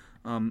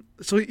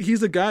 So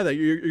he's the guy that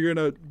you're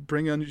gonna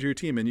bring onto your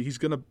team, and he's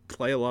gonna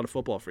play a lot of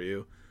football for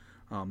you.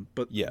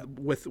 But Yeah.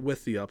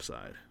 with the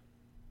upside.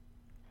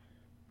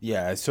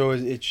 Yeah, so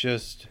it's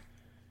just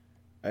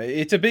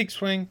it's a big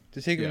swing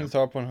to take him in the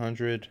top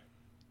 100.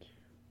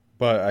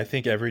 But I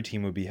think every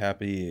team would be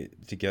happy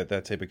to get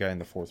that type of guy in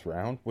the 4th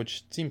round,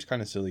 which seems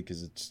kind of silly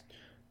because it's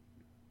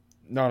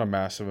not a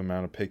massive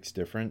amount of picks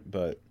different.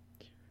 But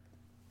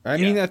I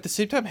mean, at the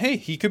same time, hey,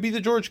 he could be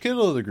the George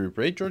Kittle of the group,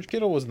 right? George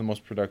Kittle was the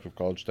most productive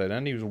college tight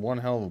end. He was one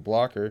hell of a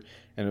blocker.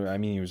 And I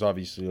mean, he was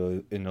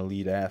obviously an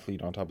elite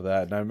athlete on top of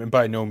that. And I mean,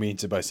 by no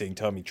means by saying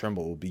Tommy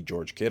Tremble will be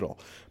George Kittle.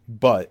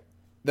 But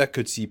that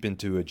could seep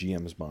into a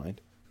GM's mind.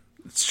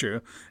 It's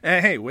true.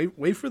 And hey,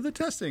 wait for the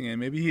testing, and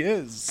maybe he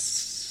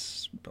is.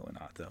 Probably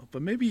not though,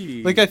 but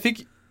maybe. Like I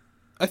think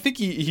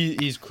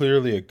he's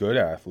clearly a good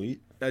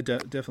athlete. I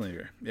definitely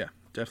agree. Yeah,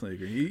 definitely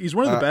agree. He's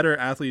one of the better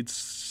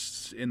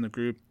athletes in the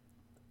group,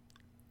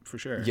 for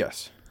sure.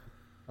 Yes,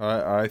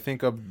 I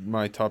think of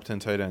my top 10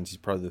 tight ends, he's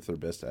probably the 3rd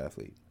best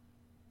athlete.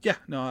 Yeah,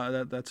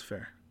 no, that's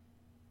fair.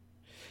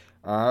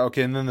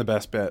 Okay, and then the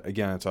best bet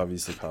again, it's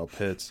obviously Kyle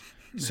Pitts.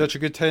 Such a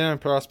good tight end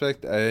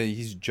prospect.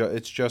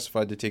 It's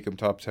justified to take him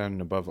top 10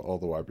 and above all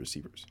the wide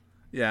receivers.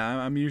 Yeah,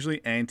 I'm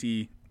usually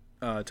anti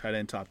tight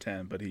end top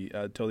 10, but he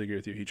totally agree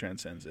with you. He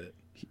transcends it.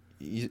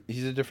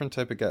 He's a different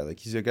type of guy. Like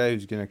he's a guy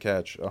who's gonna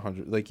catch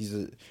 100. Like he's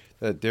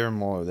that Darren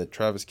Waller, that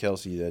Travis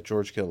Kelce, that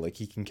George Kittle. Like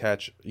he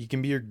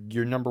can be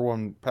your number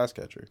 1 pass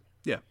catcher.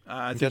 Yeah,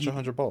 I he think catch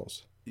 100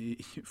 balls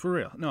for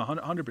real. No,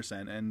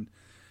 100%,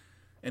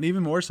 and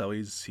even more so,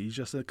 he's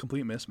just a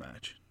complete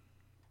mismatch.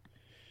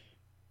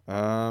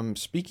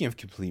 Speaking of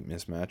complete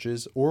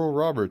mismatches, Oral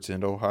Roberts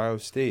and Ohio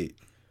State.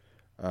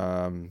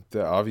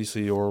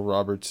 Obviously Oral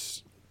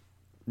Roberts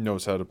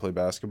knows how to play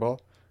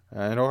basketball,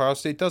 and Ohio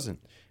State doesn't.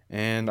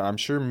 And I'm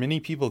sure many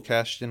people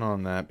cashed in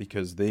on that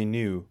because they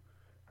knew,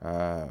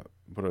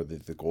 what are they,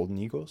 the Golden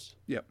Eagles?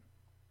 Yep.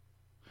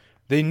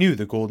 They knew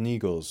the Golden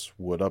Eagles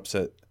would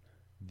upset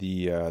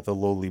the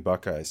lowly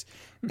Buckeyes.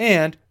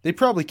 And they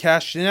probably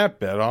cashed in at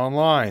Bet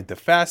Online, the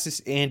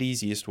fastest and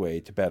easiest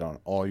way to bet on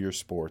all your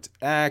sports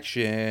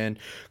action.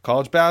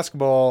 College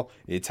basketball,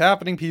 it's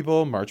happening,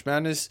 people. March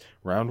Madness,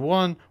 round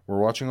 1. We're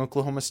watching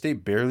Oklahoma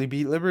State barely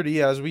beat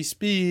Liberty as we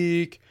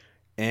speak.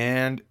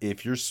 And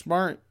if you're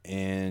smart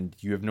and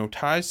you have no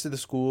ties to the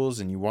schools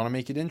and you want to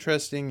make it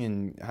interesting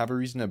and have a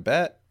reason to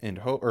bet and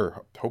hope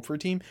for a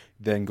team,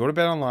 then go to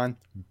Bet Online,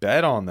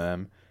 bet on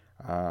them.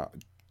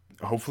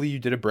 Hopefully you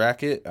did a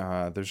bracket.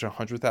 There's a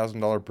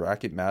 $100,000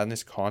 bracket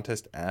madness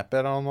contest at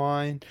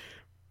BetOnline.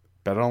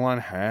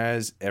 BetOnline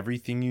has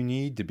everything you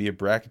need to be a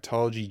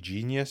bracketology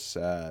genius.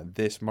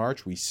 This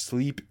March, we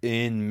sleep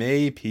in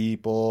May,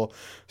 people.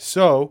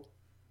 So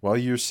while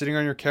you're sitting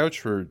on your couch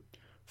for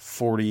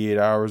 48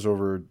 hours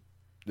over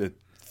the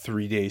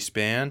 3-day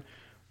span,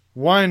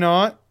 why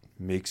not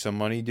make some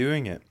money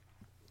doing it?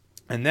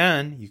 And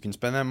then you can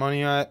spend that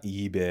money at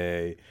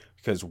eBay.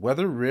 Because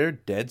whether rare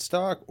dead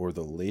stock or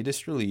the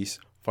latest release,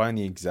 find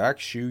the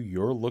exact shoe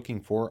you're looking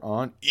for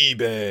on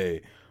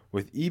eBay.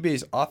 With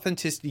eBay's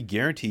authenticity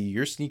guarantee,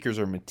 your sneakers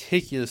are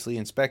meticulously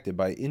inspected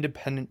by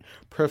independent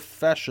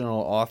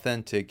professional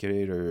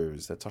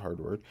authenticators. That's a hard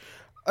word.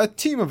 A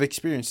team of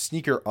experienced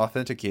sneaker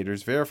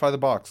authenticators verify the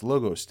box,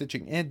 logo,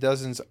 stitching, and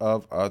dozens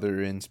of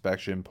other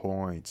inspection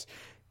points.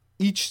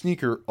 Each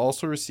sneaker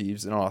also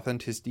receives an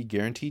authenticity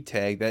guarantee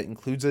tag that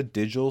includes a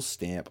digital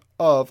stamp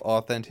of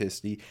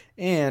authenticity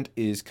and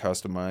is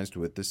customized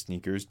with the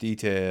sneaker's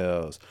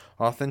details.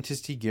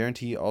 Authenticity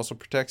guarantee also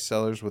protects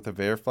sellers with a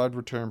verified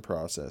return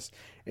process.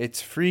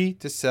 It's free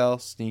to sell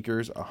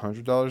sneakers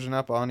 $100 and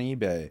up on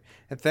eBay.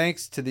 And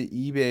thanks to the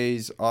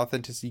eBay's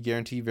authenticity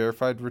guarantee,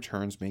 verified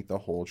returns make the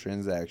whole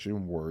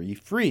transaction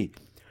worry-free.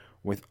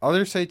 With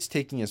other sites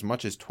taking as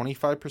much as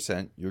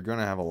 25%, you're going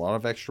to have a lot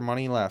of extra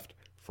money left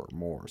for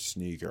more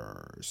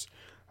sneakers.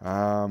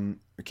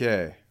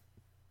 Okay.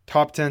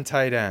 Top 10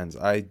 tight ends.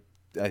 I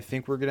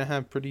think we're going to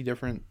have pretty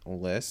different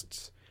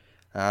lists.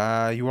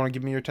 You want to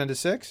give me your 10 to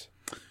 6?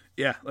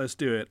 Yeah, let's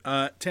do it.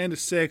 10 to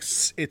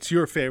 6, it's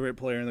your favorite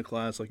player in the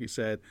class, like you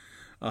said.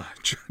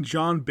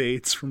 John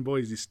Bates from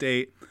Boise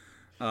State.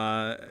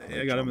 I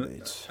got him in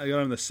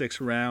the 6th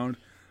round.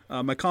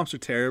 My comps are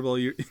terrible.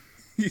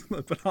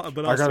 But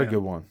I got a good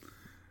one.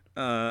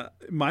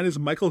 Mine is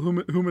Michael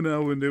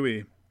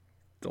Humana-Windui.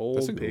 The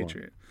old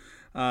Patriot.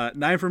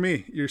 9 for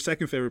me. Your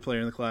second favorite player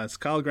in the class,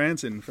 Kyle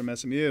Granson from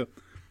SMU.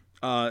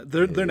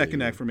 They're neck and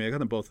neck for me. I got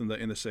them both in the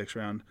 6th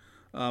round.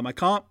 My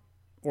comp,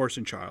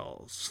 Orson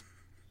Charles.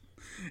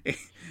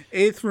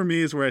 8th for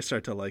me is where I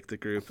start to like the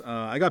group.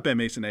 I got Ben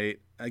Mason 8.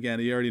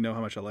 Again, you already know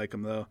how much I like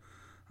him though.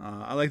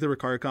 I like the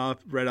Ricard comp,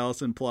 Red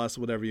Ellison plus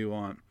whatever you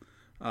want.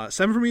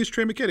 7 for me is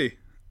Trey McKitty.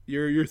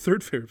 Your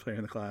third favorite player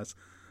in the class.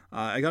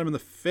 I got him in the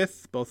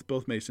 5th.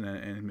 Both Mason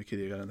and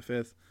McKitty I got in the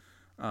 5th.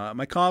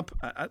 My comp,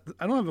 I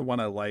don't have the one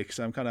I like,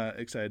 so I'm kind of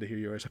excited to hear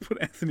yours. I put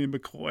Anthony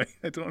McCoy.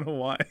 I don't know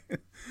why.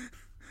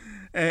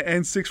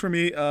 And 6 for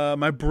me,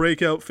 my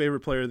breakout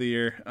favorite player of the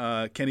year,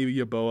 Kenny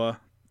Yeboah,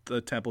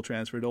 the Temple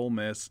transfer to Ole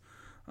Miss.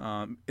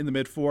 In the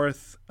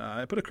mid-4th,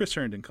 I put a Chris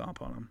Herndon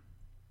comp on him.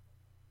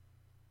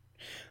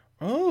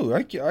 Oh,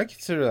 I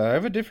consider that. I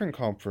have a different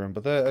comp for him,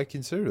 but I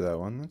consider that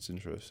one. That's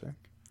interesting.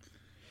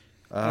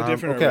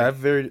 Different okay, I have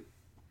very.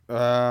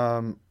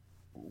 Well,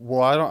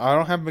 I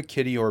don't have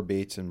McKitty or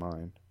Bates in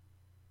mind.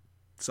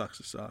 Sucks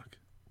to suck.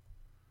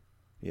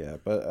 Yeah,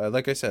 but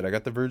like I said, I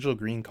got the Virgil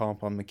Green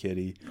comp on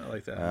McKitty. I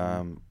like that.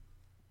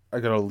 I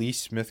got a Lee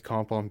Smith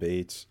comp on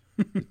Bates.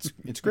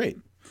 It's great.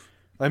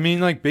 I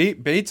mean, like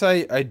Bates,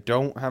 I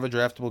don't have a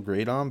draftable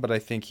grade on, but I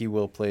think he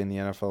will play in the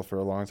NFL for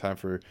a long time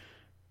for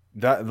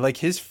that. Like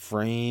his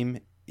frame,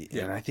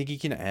 and I think he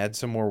can add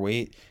some more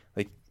weight.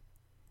 Like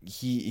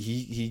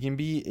he can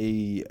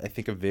be I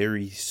think a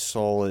very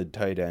solid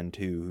tight end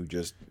too, who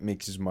just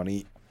makes his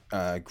money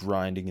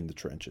grinding in the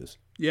trenches.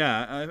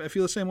 Yeah, I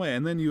feel the same way.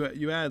 And then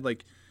you add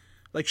like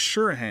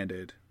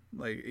sure-handed,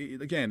 like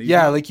again.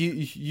 Yeah, like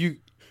you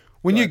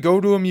when you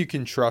go to him, you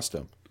can trust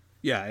him.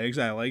 Yeah,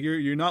 exactly. Like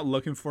you're not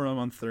looking for him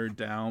on third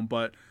down,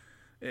 but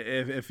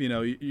if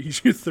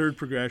he's your third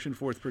progression,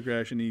 fourth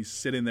progression, he's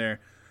sitting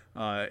there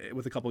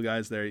with a couple of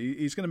guys there,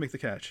 he's going to make the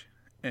catch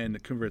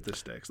and convert the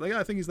sticks. Like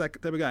I think he's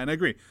that type of guy, and I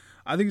agree.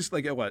 I think he's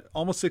like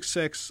almost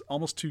 6'6",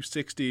 almost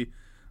 260,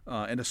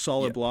 and a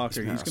solid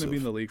blocker. He's going to be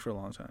in the league for a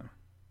long time.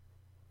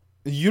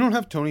 You don't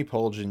have Tony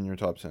Polge in your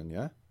top 10,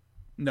 yeah?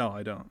 No,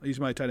 I don't.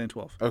 He's my tight end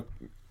 12.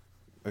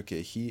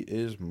 Okay, he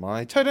is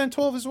my tight end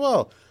 12 as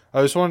well.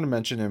 I just wanted to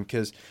mention him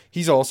because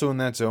he's also in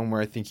that zone where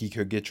I think he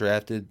could get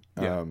drafted.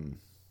 Yeah.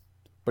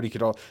 But he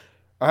could all.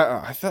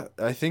 I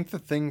think the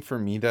thing for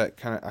me that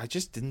I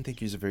just didn't think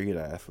he was a very good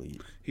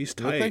athlete. He's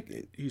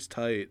tight. He's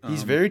tight.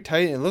 He's very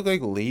tight and looked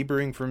like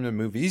laboring for him to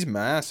move. He's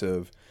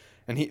massive,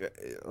 and he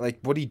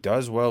what he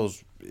does well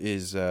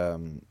is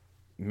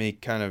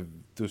make kind of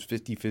those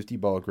 50-50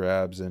 ball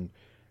grabs and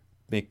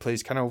make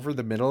plays kind of over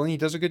the middle, and he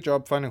does a good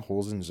job finding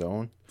holes in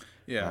zone.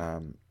 Yeah.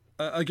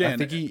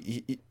 Again, I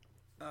think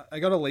I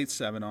got a late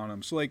 7 on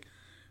him, so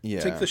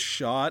take the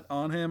shot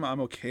on him. I'm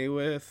okay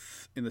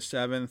with in the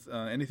 7th.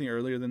 Anything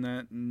earlier than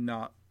that,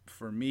 not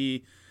for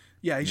me.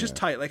 Yeah, he's just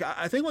tight. Like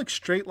I think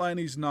straight line,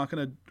 he's not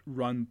gonna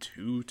run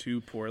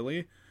too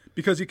poorly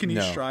because he can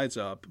use strides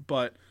up.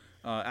 But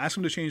ask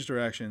him to change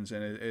directions,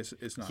 and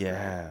it's not.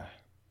 Yeah.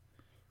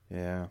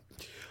 Great. Yeah.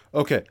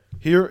 Okay,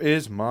 here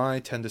is my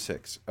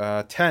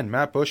 10-6. 10,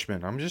 Matt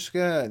Bushman. I'm just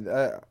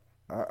gonna.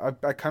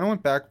 I kind of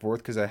went back and forth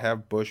because I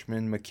have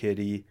Bushman,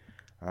 McKitty,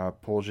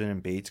 Poljan,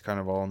 and Bates kind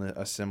of all in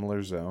a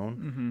similar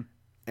zone.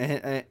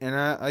 Mm-hmm. And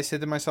I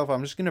said to myself,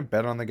 I'm just gonna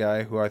bet on the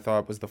guy who I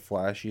thought was the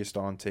flashiest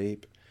on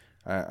tape.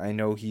 I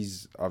know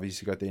he's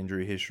obviously got the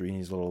injury history and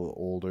he's a little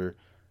older.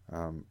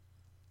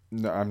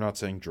 No, I'm not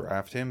saying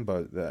draft him,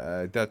 but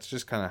that's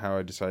just kind of how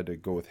I decided to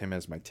go with him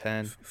as my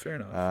 10. Fair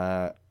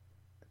enough.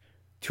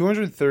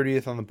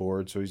 230th on the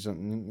board, so he's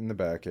in the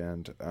back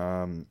end.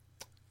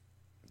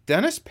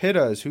 Dennis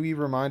Pitta is who he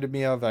reminded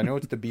me of. I know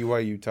it's the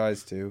BYU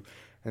ties too,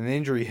 and the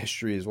injury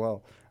history as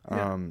well.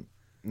 Yeah.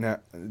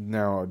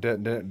 Now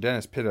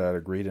Dennis Pitta had a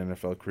great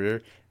NFL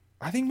career.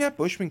 I think Matt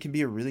Bushman can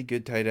be a really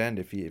good tight end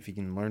if he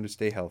can learn to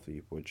stay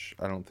healthy, which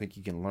I don't think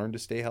he can learn to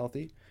stay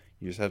healthy.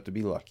 You just have to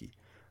be lucky.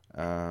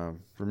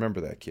 Remember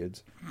that,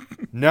 kids.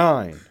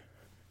 9,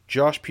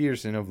 Josh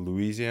Peterson of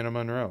Louisiana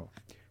Monroe.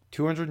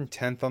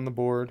 210th on the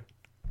board.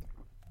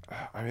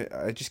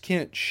 I just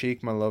can't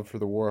shake my love for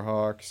the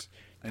Warhawks.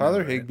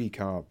 Tyler Higbee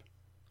comp.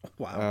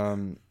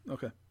 Wow.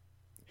 Okay.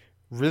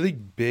 Really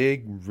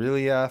big,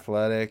 really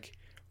athletic,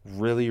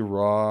 really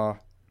raw.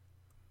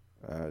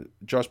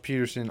 Josh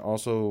Peterson,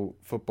 also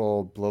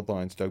football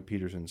bloodlines, Doug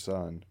Peterson's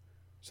son.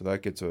 So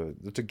that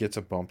gets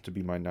a bump to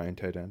be my 9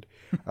 tight end.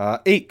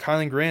 8,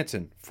 Kylan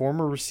Granson,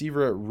 former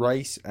receiver at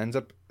Rice, ends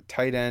up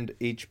tight end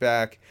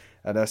H-back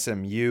at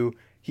SMU.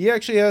 He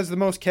actually has the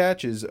most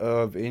catches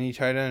of any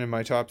tight end in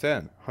my top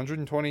 10,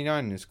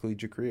 129 in his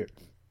collegiate career.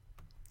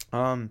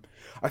 I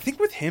think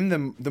with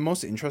him, the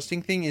most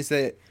interesting thing is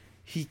that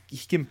he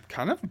can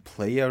kind of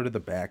play out of the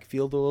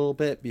backfield a little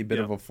bit, be a bit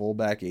of a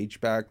fullback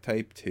H-back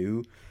type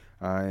too,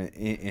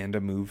 and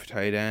a move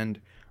tight end.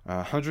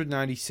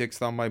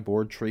 196th on my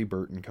board, Trey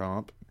Burton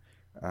comp.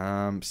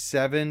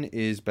 7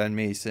 is Ben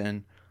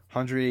Mason.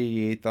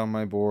 188th on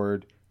my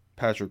board,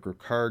 Patrick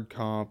Ricard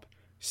comp.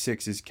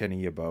 6 is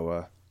Kenny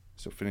Yeboah.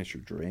 So finish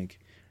your drink.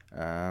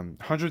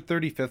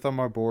 135th on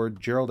my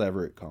board, Gerald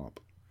Everett comp.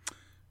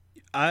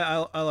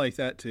 I like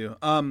that too.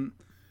 Where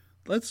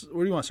do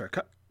you want to start?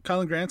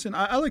 Colin Granson.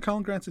 I like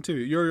Colin Granson too.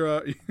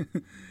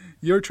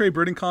 Your Trey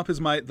Burton comp is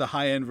the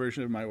high end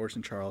version of my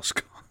Orson Charles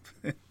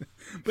comp.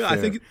 But I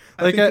think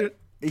that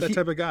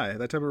type of guy,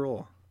 that type of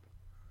role.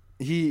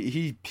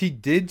 He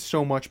did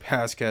so much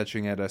pass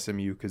catching at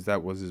SMU because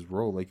that was his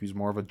role. Like he was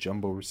more of a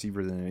jumbo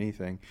receiver than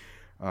anything.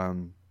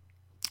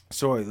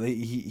 So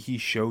he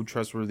showed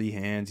trustworthy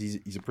hands.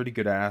 He's a pretty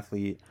good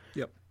athlete.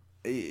 Yep.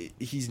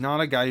 He's not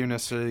a guy you're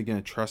necessarily going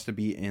to trust to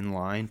be in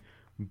line,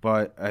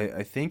 but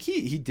I think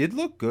he did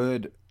look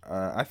good.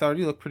 I thought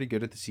he looked pretty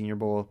good at the Senior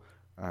Bowl.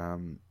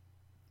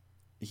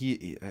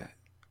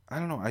 I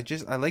don't know.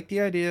 I like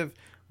the idea of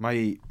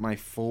my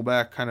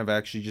fullback kind of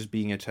actually just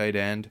being a tight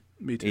end.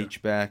 Me too.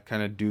 H-back,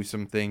 kind of do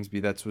some things, be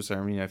that Swiss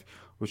Army knife,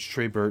 which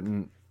Trey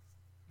Burton,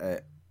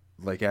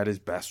 at his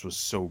best, was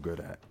so good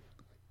at.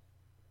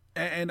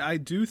 And I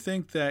do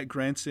think that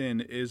Granson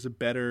is a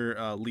better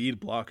lead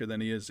blocker than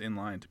he is in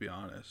line, to be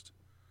honest.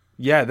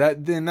 Yeah,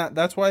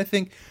 that's why I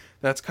think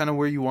that's kind of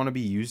where you want to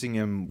be using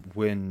him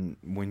when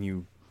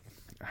you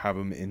have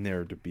him in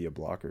there to be a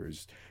blocker.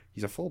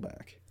 He's a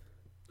fullback.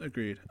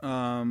 Agreed.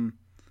 Well,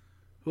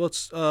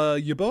 it's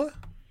Yeboah?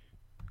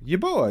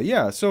 Yeboah,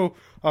 yeah. So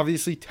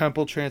obviously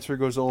Temple transfer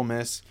goes to Ole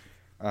Miss.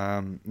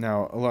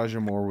 Now Elijah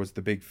Moore was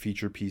the big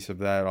feature piece of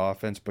that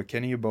offense, but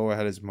Kenny Yeboah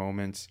had his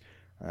moments.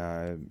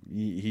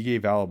 He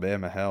gave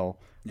Alabama hell.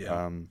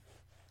 Yeah.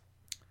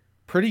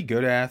 Pretty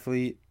good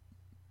athlete.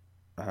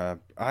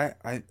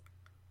 I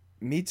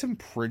made some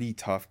pretty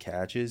tough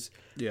catches.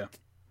 Yeah.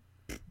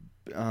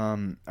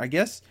 I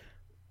guess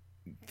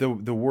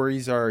the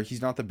worries are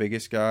he's not the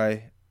biggest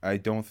guy. I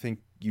don't think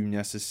you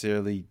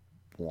necessarily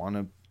want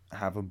to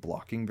have him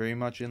blocking very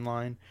much in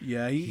line.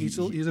 Yeah, he's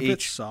a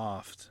bit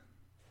soft.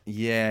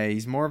 Yeah,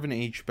 he's more of an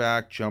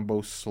H-back,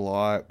 jumbo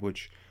slot,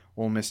 which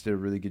Ole Miss did a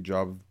really good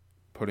job of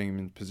putting him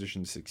in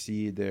position to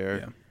succeed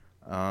there.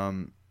 Yeah.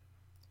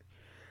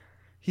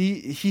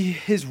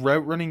 His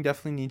route running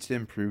definitely needs to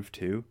improve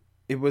too.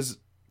 It was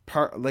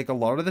a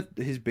lot of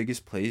his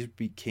biggest plays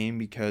became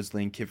because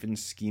Lane Kiffin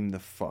schemed the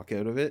fuck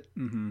out of it.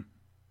 Mm-hmm.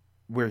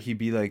 Where he'd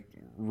be like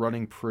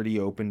running pretty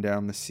open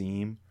down the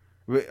seam.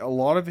 A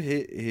lot of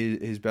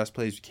his best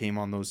plays came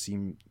on those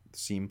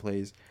seam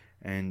plays,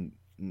 and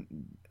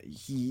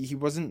he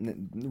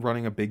wasn't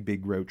running a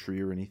big route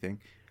tree or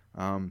anything.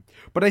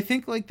 But I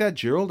think like that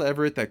Gerald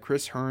Everett, that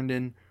Chris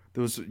Herndon,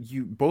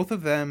 both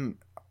of them,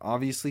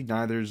 obviously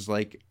neither's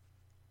like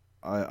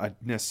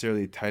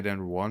necessarily a tight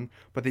end one,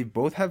 but they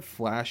both have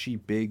flashy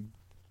big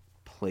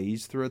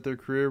plays throughout their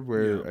career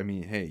where, yeah. I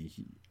mean, hey,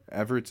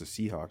 Everett's a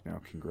Seahawk now.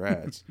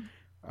 Congrats.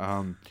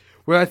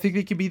 Where I think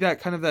they could be that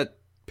kind of that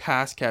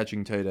pass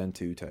catching tight end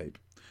 2 type.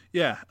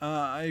 Yeah,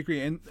 I agree.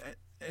 And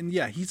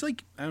yeah, he's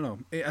like, I don't know.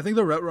 I think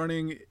the route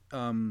running,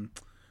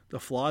 the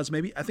flaws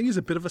maybe. I think he's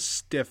a bit of a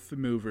stiff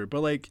mover,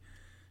 but like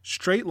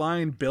straight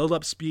line build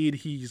up speed,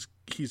 he's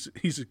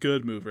a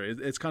good mover.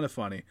 It's kind of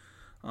funny.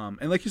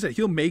 And like you said,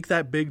 he'll make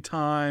that big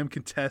time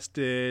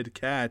contested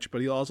catch,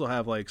 but he'll also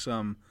have like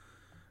some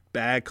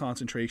bad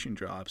concentration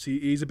drops.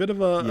 He's a bit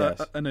of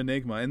an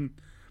enigma.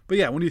 But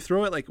yeah, when you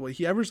throw it,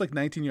 he averaged like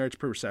 19 yards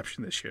per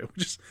reception this year,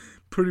 which is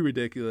pretty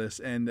ridiculous.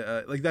 And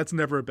like that's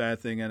never a bad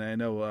thing. And I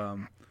know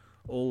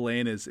Old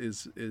Lane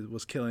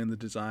was killing the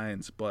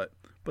designs, but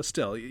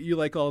still, you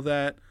like all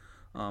that.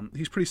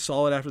 He's pretty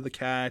solid after the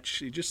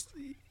catch.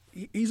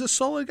 He's a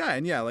solid guy.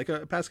 And yeah, like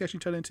a pass catching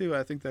tight end too.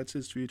 I think that's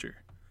his future.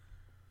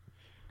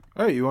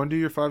 All right, you want to do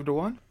your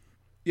 5-1?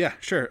 Yeah,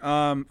 sure.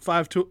 5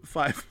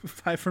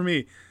 for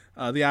me.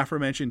 The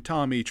aforementioned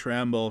Tommy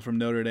Tremble from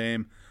Notre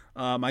Dame.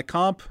 My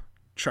comp,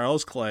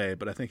 Charles Clay,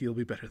 but I think he'll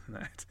be better than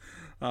that.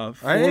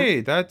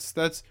 Hey, that's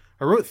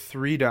I wrote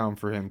 3 down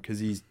for him because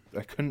he's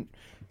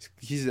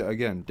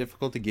again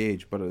difficult to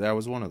gauge, but that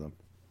was one of them.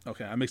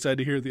 Okay, I'm excited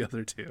to hear the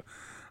other 2.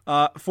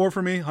 4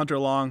 for me, Hunter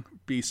Long,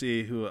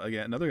 BC, who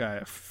again another guy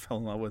I fell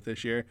in love with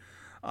this year.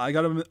 I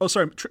got him.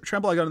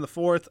 Tremble I got in the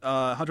 4th.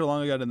 Hunter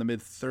Long I got in the mid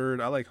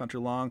 3rd. I like Hunter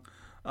Long.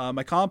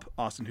 My comp,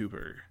 Austin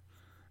Hooper.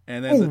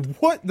 And then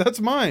what?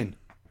 That's mine.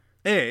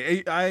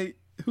 Hey, I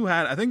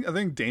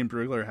think Dane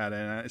Brugler had it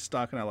and I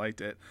stuck and I liked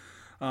it.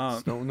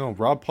 No,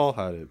 Rob Paul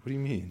had it. What do you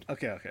mean?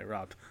 Okay,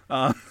 Rob.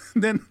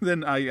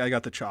 Then I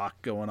got the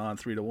chalk going on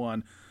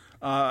 3-1.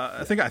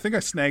 I think I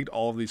snagged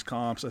all of these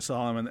comps. I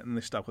saw them and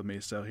they stuck with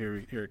me. So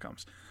here it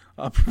comes.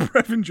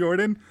 Brevin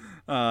Jordan.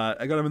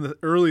 I got him in the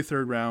early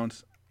 3rd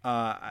round.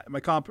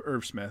 My comp,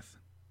 Irv Smith,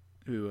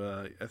 who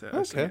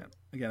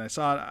again I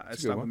saw it. It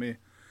stuck with me.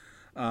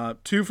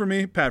 2 for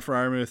me, Pat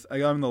Freiermuth. I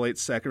got him in the late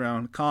 2nd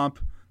round. Comp,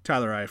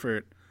 Tyler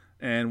Eifert.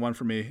 And 1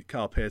 for me,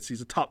 Kyle Pitts.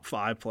 He's a top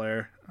 5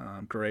 player,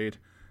 grade.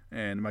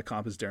 And my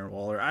comp is Darren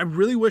Waller. I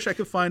really wish I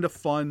could find a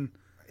fun,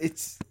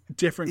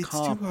 different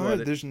comp. It's too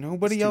hard. There's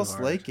nobody else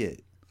like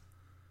it.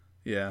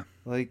 Yeah.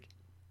 Like,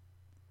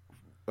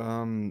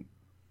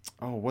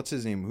 what's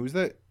his name? Who's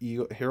that?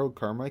 Harold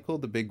Carmichael,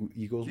 the big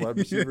Eagles wide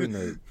receiver.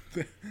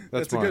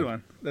 That's a good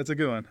one. That's a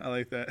good one. I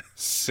like that.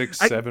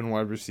 6'7"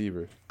 wide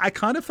receiver. I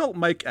kind of felt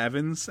Mike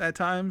Evans at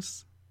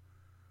times.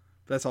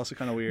 That's also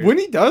kind of weird. When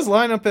he does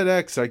line up at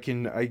X, I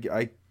don't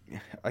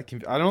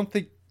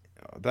think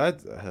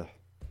that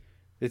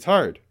it's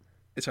hard.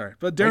 It's hard,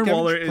 but Darren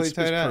Waller is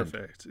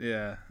perfect.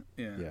 Yeah.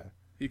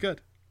 He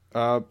could.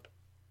 I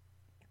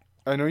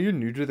know you're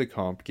new to the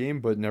comp game,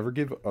 but never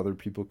give other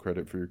people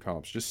credit for your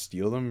comps. Just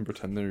steal them and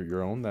pretend they're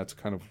your own. That's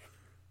kind of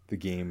the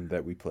game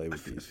that we play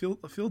with these.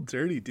 I feel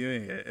dirty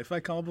doing it. If I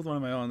come up with one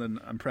of my own, then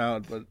I'm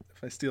proud. But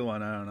if I steal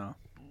one, I don't know.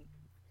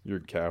 You're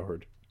a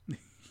coward.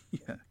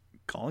 Yeah.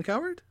 Colin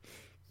Coward?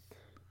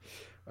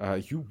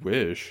 You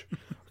wish.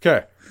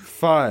 Okay,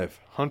 5.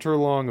 Hunter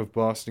Long of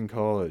Boston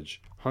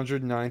College.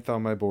 109th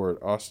on my board,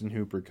 Austin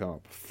Hooper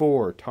comp.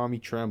 4, Tommy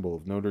Tremble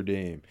of Notre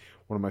Dame,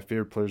 one of my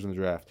favorite players in the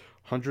draft.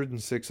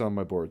 106 on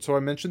my board. So I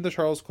mentioned the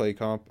Charles Clay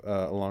comp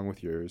along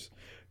with yours.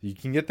 You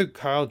can get the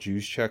Kyle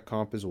Juszczyk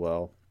comp as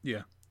well.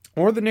 Yeah.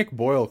 Or the Nick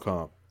Boyle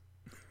comp.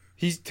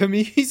 To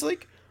me, he's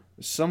like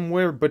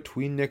somewhere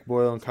between Nick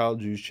Boyle and Kyle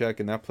Juszczyk,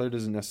 and that player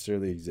doesn't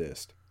necessarily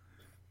exist.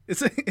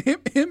 It's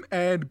him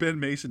and Ben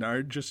Mason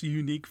are just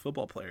unique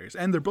football players,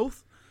 and they're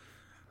both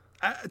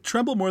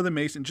Tremble more than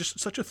Mason. Just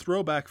such a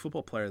throwback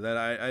football player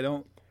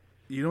that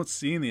you don't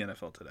see in the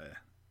NFL today,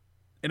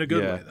 in a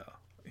good way though.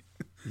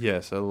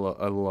 Yes, I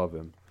love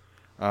him.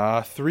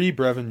 3,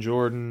 Brevin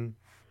Jordan,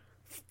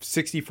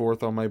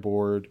 64th on my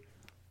board.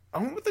 I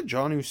went with the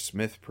Jonnu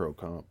Smith pro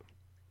comp.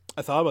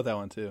 I thought about that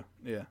one too.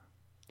 Yeah.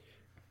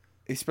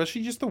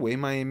 Especially just the way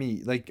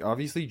Miami, like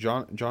obviously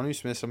Jonnu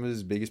Smith, some of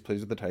his biggest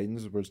plays with the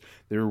Titans was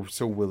they were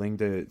so willing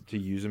to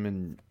use him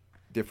in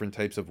different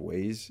types of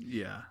ways.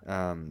 Yeah.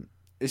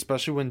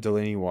 Especially when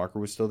Delaney Walker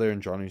was still there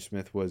and Jonnu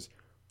Smith was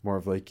more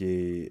of like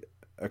a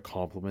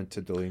compliment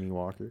to Delaney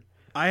Walker.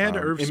 I had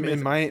Irv Smith.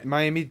 In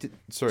Miami.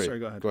 Sorry,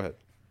 go ahead. Go ahead.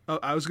 Oh,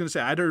 I was going to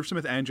say I had Irv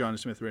Smith and Jonnu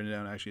Smith written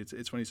down. Actually,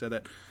 it's funny you said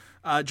that.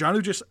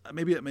 Jonnu just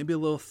maybe a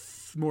little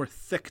more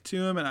thick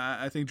to him, and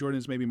I think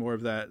Jordan's maybe more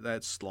of that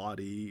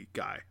slotty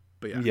guy.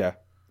 But yeah,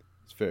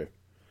 it's fair.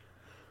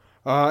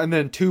 And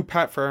then 2,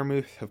 Pat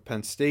Freiermuth of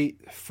Penn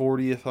State,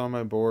 40th on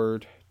my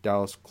board.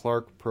 Dallas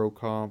Clark pro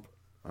comp.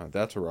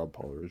 That's a Rob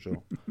Paul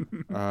original.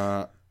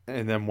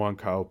 And then 1,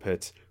 Kyle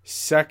Pitts,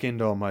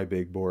 2nd on my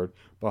big board,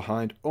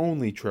 behind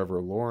only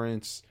Trevor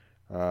Lawrence.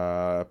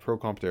 Pro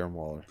comp Darren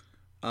Waller.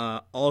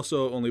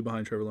 Also only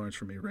behind Trevor Lawrence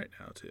for me right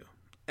now too.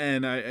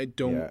 And I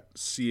don't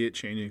see it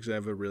changing because I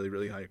have a really,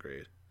 really high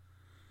grade.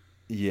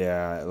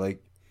 Yeah,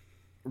 like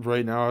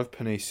right now I have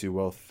Penei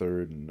Sewell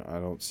 3rd, and I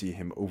don't see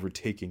him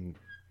overtaking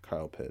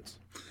Kyle Pitts.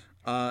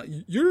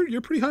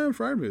 You're pretty high on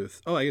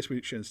Freiermuth. Oh, I guess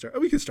we shouldn't start. Oh,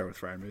 we can start with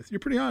Freiermuth. You're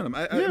pretty high on him.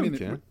 I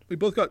mean, we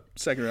both got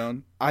 2nd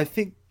round. I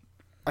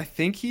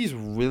think he's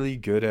really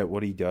good at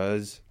what he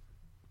does.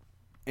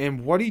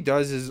 And what he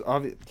does is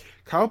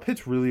Kyle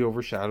Pitts really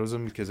overshadows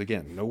him because,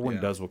 again, no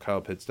one does what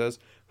Kyle Pitts does.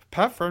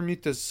 Pat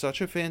Freiermuth does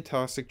such a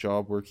fantastic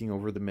job working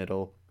over the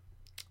middle,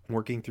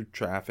 working through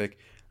traffic.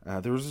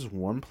 There was this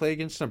one play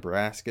against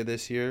Nebraska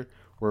this year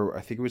where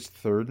I think it was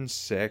 3rd and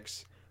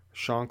 6.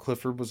 Sean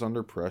Clifford was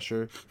under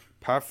pressure.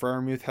 Pat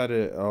Freiermuth had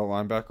a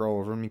linebacker all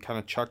over him. He kind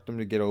of chucked him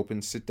to get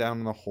open, sit down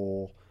in the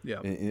hole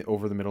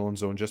over the middle end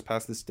zone, just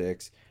past the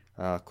sticks.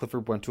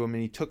 Clifford went to him,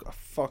 and he took a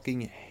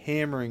fucking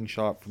hammering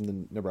shot from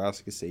the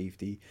Nebraska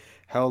safety,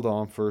 held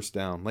on, 1st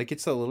down. Like,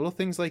 it's the little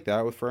things like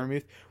that with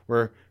Freiermuth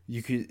where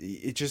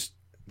it just,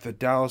 the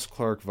Dallas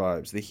Clark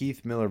vibes, the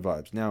Heath Miller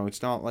vibes. Now,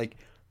 it's not like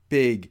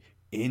big,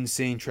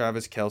 insane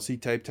Travis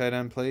Kelce type tight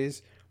end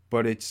plays,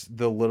 but it's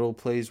the little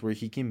plays where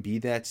he can be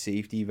that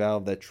safety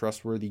valve, that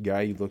trustworthy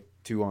guy you look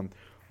to on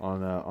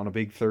a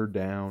big 3rd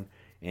down,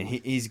 and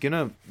he's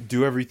gonna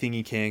do everything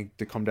he can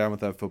to come down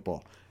with that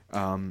football.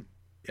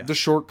 The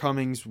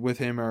shortcomings with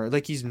him are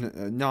like he's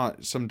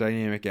not some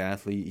dynamic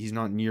athlete. He's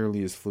not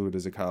nearly as fluid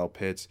as a Kyle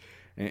Pitts,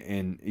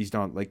 and he's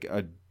not like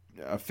a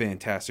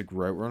fantastic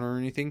route runner or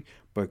anything.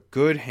 But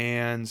good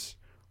hands,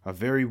 a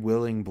very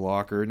willing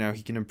blocker. Now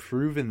he can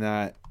improve in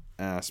that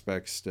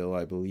aspect still,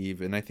 I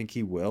believe, and I think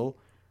he will.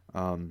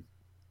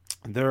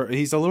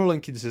 He's a little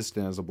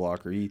inconsistent as a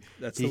blocker. He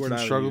can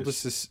struggle to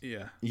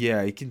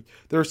he can.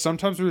 There are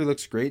sometimes where he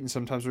looks great and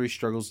sometimes where he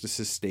struggles to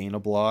sustain a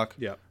block.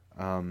 Yeah.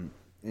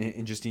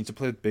 And just needs to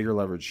play with bigger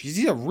leverage.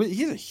 He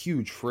has a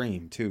huge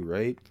frame too,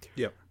 right?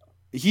 Yep.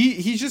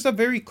 He's just a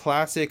very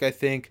classic, I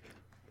think,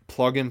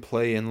 plug and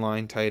play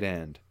inline tight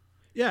end.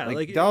 Yeah,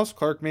 like Dallas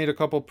Clark made a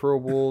couple Pro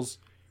Bowls.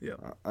 Yeah.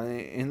 I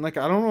don't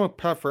know if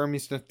Pat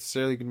Freiermuth's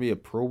necessarily going to be a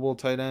Pro Bowl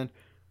tight end,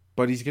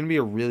 but he's going to be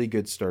a really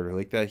good starter,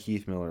 like that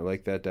Heath Miller,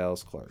 like that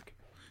Dallas Clark.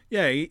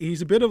 Yeah,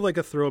 he's a bit of like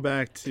a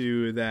throwback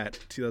to that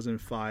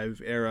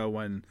 2005 era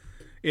when,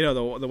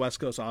 the West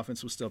Coast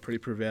offense was still pretty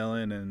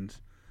prevalent, and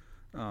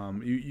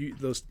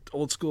those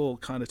old school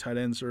kind of tight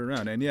ends are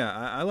around. And yeah,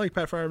 I like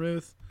Pat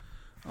Freiermuth.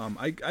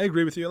 I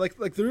agree with you.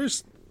 Like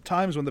there's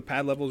times when the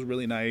pad level is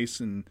really nice,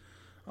 and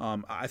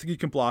I think you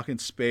can block in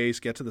space,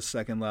 get to the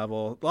 2nd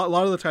level. A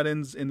lot of the tight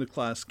ends in the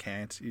class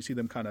can't. You see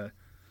them kind of,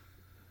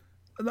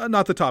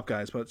 not the top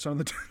guys, but some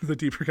of the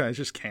deeper guys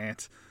just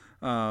can't.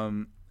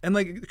 And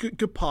like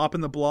good pop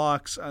in the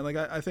blocks.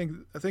 I think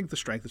the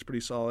strength is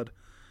pretty solid.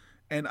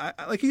 And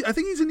I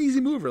think he's an easy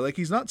mover. Like,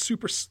 he's not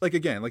super, like,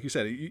 again, like you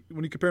said,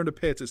 when you compare him to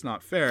Pitts, it's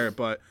not fair,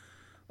 but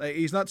like,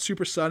 he's not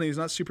super sunny, he's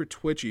not super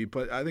twitchy,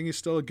 but I think he's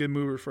still a good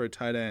mover for a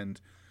tight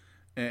end.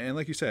 And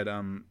like you said,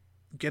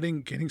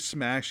 getting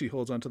smashed, he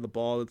holds onto the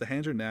ball. The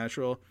hands are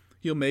natural.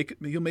 He'll make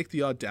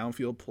the odd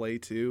downfield play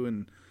too,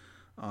 and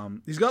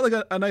he's got like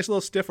a nice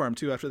little stiff arm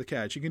too after the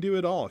catch. He can do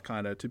it all,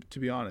 kind of. To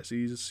be honest,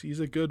 he's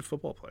a good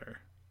football player.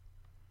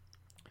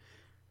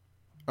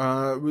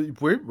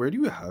 Where do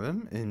you have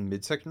him in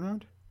mid-second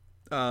round?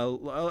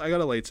 I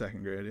got a late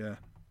 2nd grade. Yeah.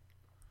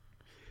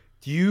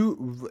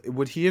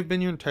 Would he have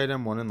been your tight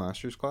end 1 in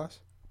last year's class?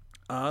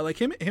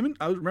 Like him and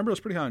I remember I was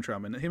pretty high on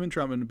Troutman. Him and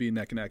Troutman would be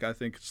neck and neck. I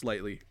think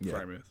slightly Yeah.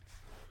 Freiermuth.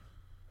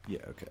 Yeah,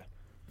 okay.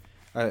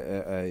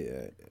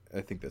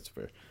 I think that's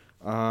fair.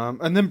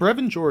 And then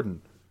Brevin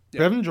Jordan.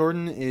 Yeah. Brevin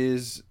Jordan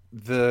is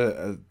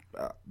the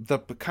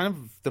kind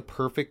of the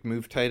perfect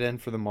move tight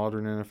end for the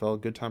modern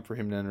NFL. Good time for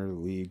him to enter the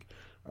league.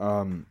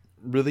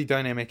 Really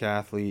dynamic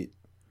athlete.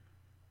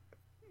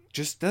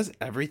 Just does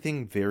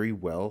everything very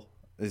well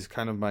is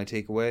kind of my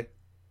takeaway.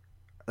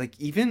 Like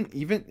even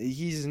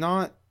he's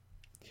not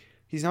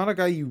a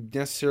guy you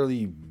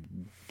necessarily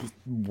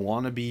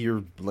want to be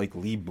your like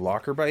lead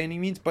blocker by any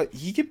means, but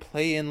he can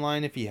play in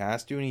line if he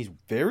has to, and he's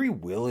very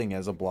willing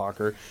as a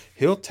blocker.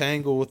 He'll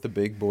tangle with the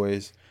big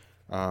boys.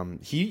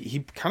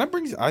 He kind of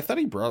brings. I thought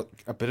he brought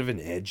a bit of an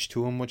edge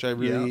to him, which I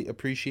really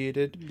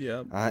appreciated.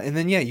 Yeah. And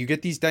then you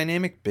get these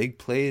dynamic big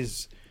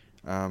plays.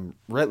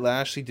 Rhett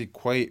Lashley did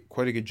quite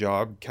a good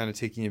job, kind of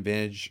taking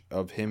advantage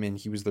of him, and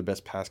he was their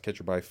best pass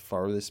catcher by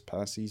far this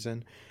past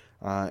season.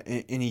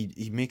 And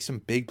he makes some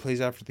big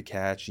plays after the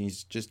catch. And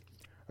he's just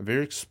a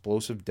very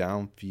explosive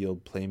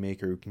downfield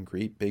playmaker who can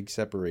create big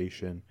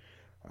separation.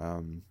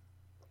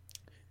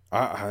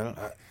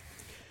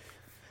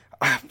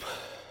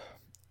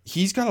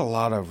 He's got a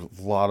lot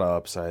of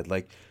upside.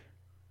 Like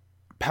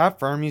Pat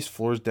Freiermuth's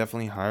floor is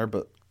definitely higher,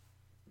 but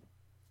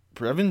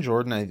Brevin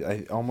Jordan,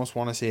 I almost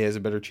want to say has a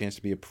better chance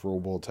to be a Pro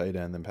Bowl tight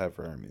end than Pat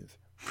Freiermuth.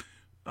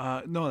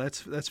 No,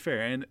 that's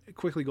fair. And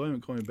quickly going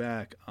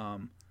back,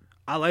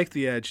 I like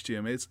the edge to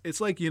him.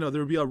 It's like, there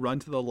would be a run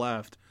to the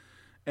left,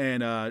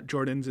 and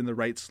Jordan's in the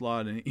right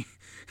slot, and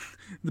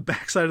the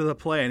backside of the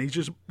play, and he's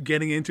just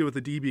getting into it with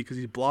the DB because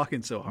he's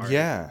blocking so hard.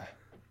 Yeah.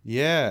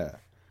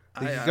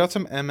 He's got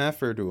some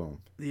MF'er to him.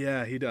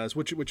 Yeah, he does.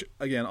 Which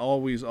again,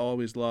 always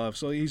love.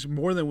 So he's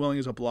more than willing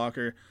as a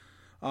blocker.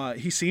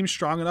 He seems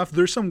strong enough.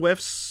 There's some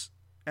whiffs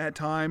at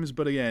times,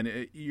 but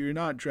again, you're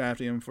not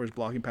drafting him for his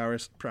blocking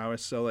prowess.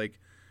 So like,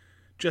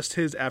 just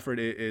his effort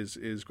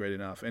is great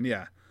enough. And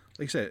yeah,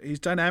 like I said, he's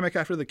dynamic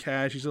after the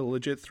catch. He's a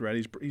legit threat.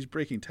 He's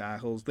breaking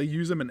tackles. They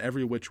use him in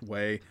every which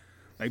way,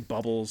 like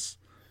bubbles.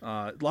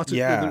 Lots of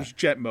there's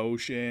jet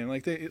motion.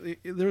 Like they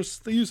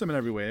use him in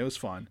every way. It was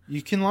fun.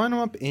 You can line him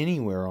up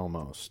anywhere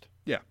almost.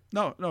 Yeah,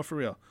 no, for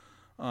real.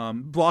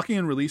 Blocking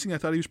and releasing, I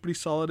thought he was pretty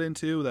solid in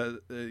too.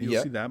 That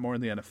you'll see that more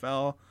in the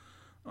NFL.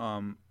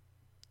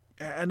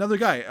 Another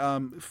guy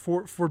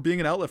for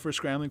being an outlet for a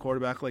scrambling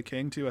quarterback like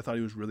King too. I thought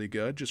he was really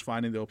good, just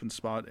finding the open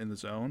spot in the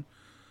zone.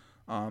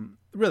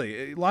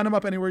 Really, line him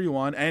up anywhere you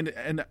want.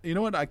 And you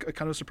know what? I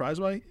kind of surprised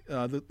by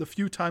the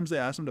few times they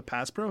asked him to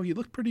pass pro, he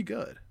looked pretty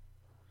good.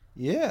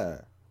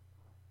 Yeah.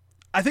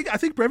 I think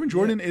Brevin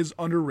Jordan is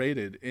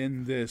underrated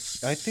in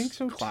this. I think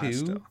so class too.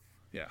 Still.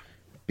 Yeah.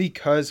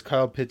 Because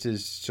Kyle Pitts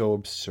is so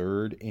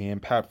absurd,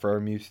 and Pat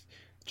Freiermuth,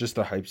 just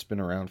the hype's been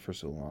around for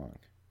so long.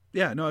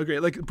 Yeah, no, I agree.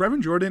 Like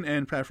Brevin Jordan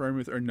and Pat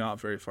Freiermuth are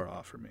not very far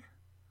off for me.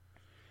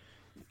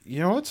 You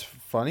know what's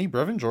funny?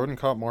 Brevin Jordan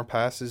caught more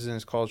passes in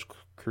his college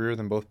career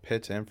than both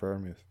Pitts and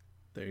Freiermuth.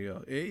 There you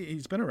go.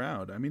 He's been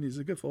around. I mean, he's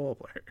a good football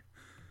player.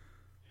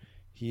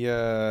 He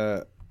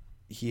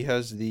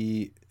has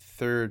the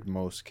third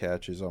most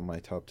catches on my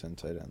top 10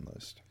 tight end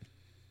list.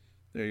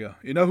 There you go.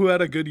 You know who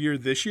had a good year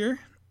this year?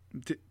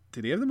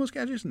 Did he have the most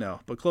catches?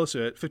 No, but close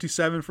to it.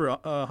 57 for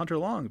Hunter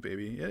Long,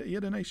 baby. He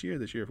had a nice year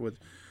this year with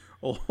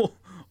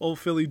old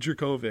Philly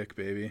Dracovic,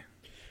 baby.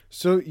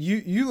 So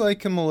you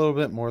like him a little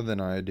bit more than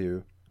I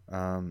do.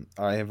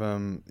 I have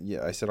him,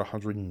 I said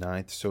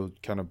 109th, so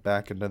kind of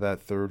back into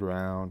that third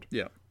round.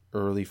 Yeah.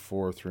 Early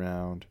fourth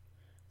round.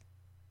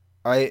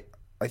 I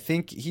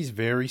think he's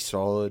very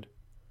solid.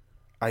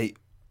 I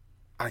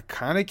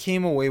kind of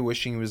came away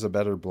wishing he was a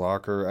better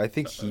blocker. I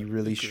think he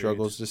really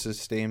struggles to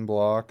sustain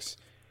blocks.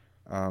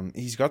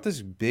 He's got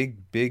this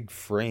big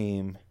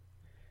frame,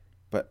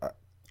 but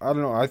I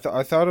don't know.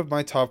 I thought of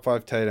my top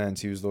 5 tight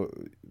ends, he was the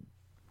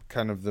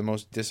kind of the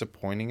most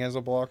disappointing as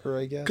a blocker,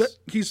 I guess.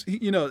 He's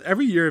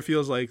every year it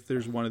feels like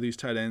there's one of these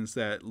tight ends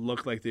that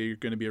look like they're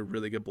going to be a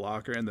really good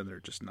blocker, and then they're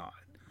just not.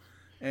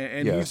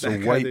 And yeah, he's so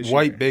that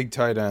white big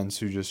tight ends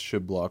who just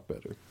should block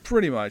better.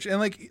 Pretty much. And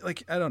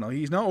like I don't know,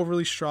 he's not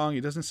overly strong.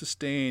 He doesn't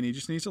sustain. He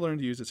just needs to learn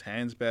to use his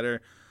hands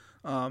better.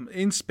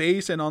 In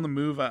space and on the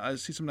move, I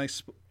see some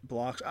nice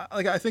blocks.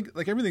 I think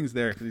everything's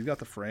there because he's got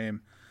the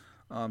frame.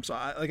 So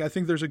I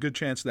think there's a good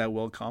chance that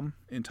will come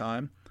in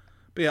time.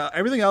 But yeah,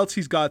 everything else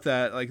he's got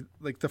that like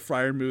the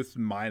Freiermuth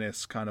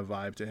minus kind of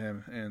vibe to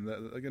him, and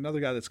like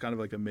another guy that's kind of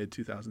like a mid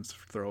 2000s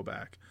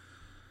throwback.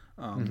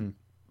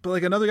 But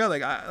like another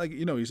guy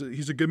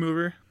he's a good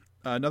mover.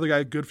 Another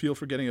guy, good feel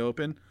for getting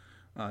open,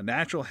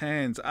 natural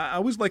hands. I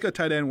always like a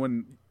tight end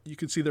when you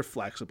can see they're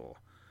flexible.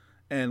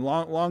 And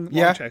long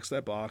checks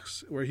that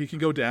box where he can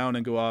go down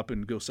and go up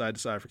and go side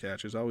to side for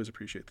catches. I always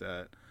appreciate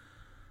that.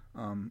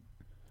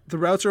 The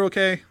routes are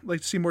okay. Like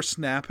to see more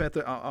snap at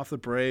off the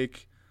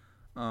break.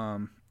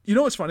 You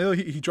know what's funny though?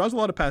 He draws a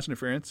lot of pass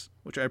interference,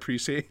 which I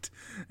appreciate,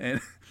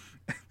 and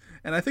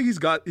I think he's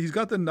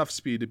got enough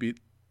speed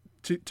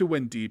to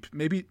win deep.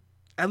 Maybe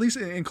at least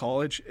in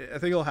college. I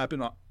think it'll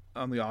happen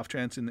on the off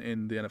chance in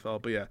the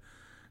NFL. But yeah,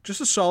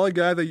 Just a solid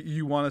guy that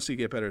you want to see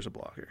get better as a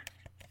blocker.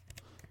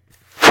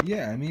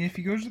 Yeah, I mean, if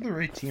he goes to the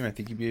right team, I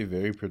think he'd be a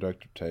very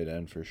productive tight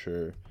end for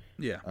sure.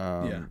 Yeah.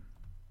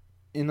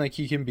 And like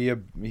he can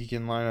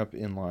line up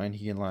in line.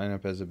 He can line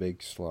up as a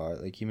big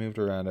slot. Like he moved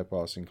around at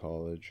Boston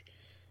College.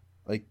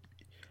 Like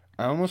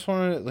I almost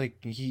wanted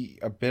like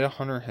a bit of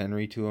Hunter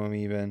Henry to him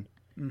even.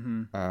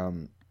 Mm-hmm.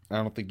 I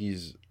don't think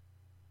he's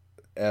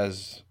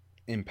as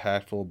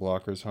impactful a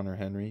blocker as Hunter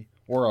Henry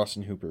or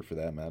Austin Hooper for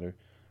that matter.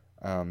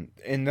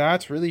 And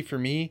that's really for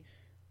me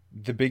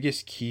the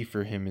biggest key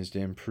for him is to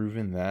improve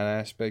in that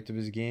aspect of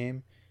his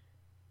game.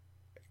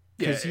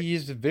 Because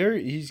he's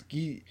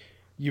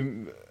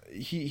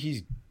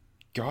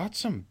got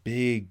some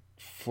big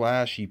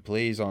flashy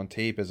plays on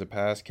tape as a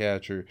pass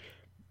catcher,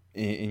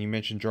 and you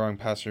mentioned drawing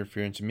pass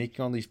interference and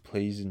making all these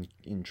plays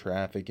in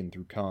traffic and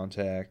through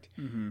contact.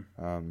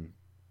 Mm-hmm.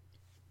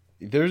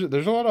 There's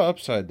a lot of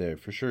upside there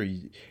for sure.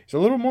 He's a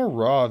little more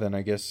raw than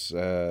I guess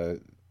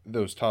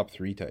those top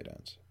 3 tight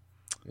ends.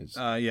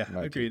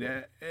 Agreed.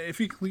 If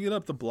he can get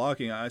up the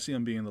blocking, I see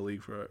him being in the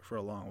league for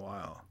a long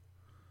while.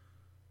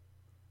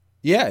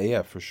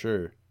 Yeah, for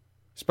sure.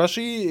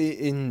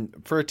 Especially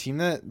for a team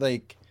that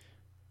like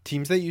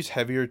teams that use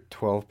heavier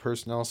 12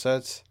 personnel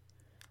sets.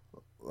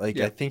 Like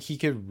I think he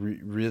could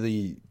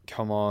really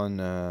come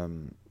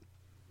on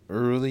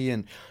early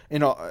and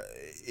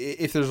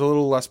if there's a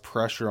little less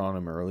pressure on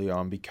him early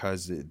on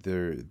because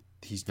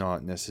he's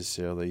not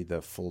necessarily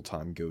the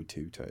full-time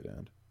go-to tight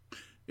end.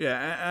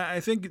 Yeah, I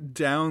think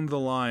down the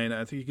line,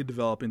 I think he could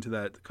develop into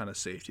that kind of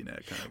safety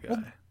net kind of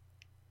guy.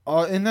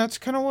 And that's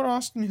kind of what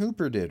Austin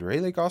Hooper did,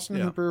 right? Like Austin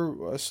Hooper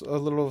was a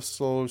little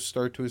slow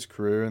start to his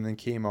career and then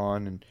came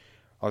on, and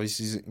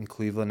obviously he's in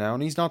Cleveland now,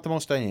 and he's not the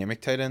most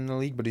dynamic tight end in the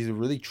league, but he's a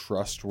really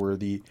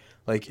trustworthy.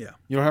 You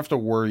don't have to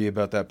worry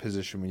about that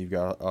position when you've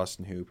got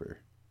Austin Hooper.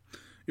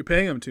 You're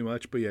paying him too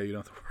much, but you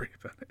don't have to worry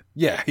about it.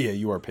 Yeah,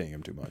 you are paying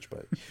him too much,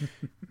 but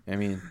I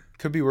mean,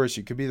 could be worse.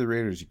 You could be the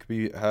Raiders. You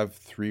could have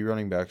 3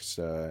 running backs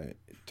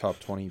top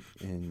 20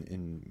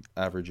 in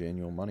average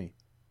annual money.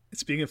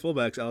 Speaking of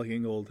fullbacks, Alec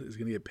Ingold is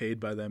going to get paid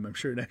by them, I'm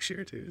sure, next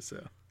year too.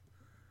 So,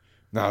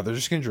 no, they're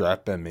just going to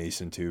draft Ben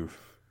Mason too.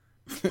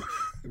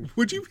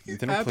 Would you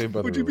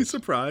be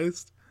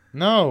surprised?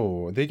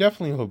 No, they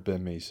definitely hope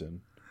Ben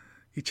Mason.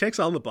 He checks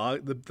all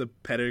the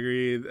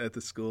pedigree at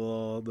the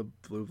school, the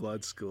blue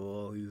blood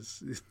school.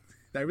 He's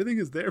everything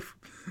is there.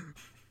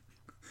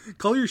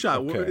 Call your shot.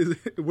 Okay.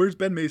 Where's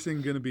Ben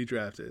Mason going to be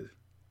drafted?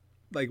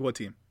 Like what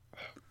team?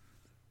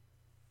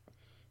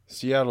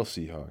 Seattle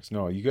Seahawks.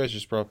 No, you guys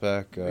just brought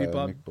back Nick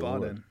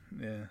Bawden.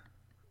 Yeah.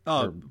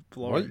 Oh,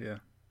 Florida.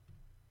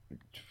 Yeah.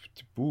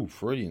 Ooh,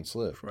 Freudian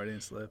slip. I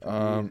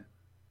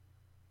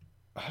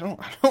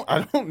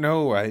don't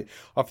know.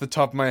 Off the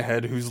top of my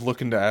head, who's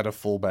looking to add a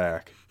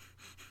fullback?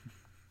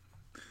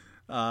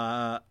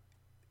 How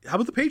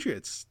about the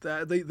Patriots?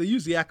 They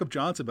use Jakob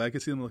Johnson, but I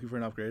could see them looking for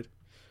an upgrade.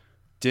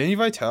 Danny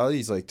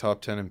Vitale's like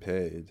top 10 in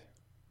paid.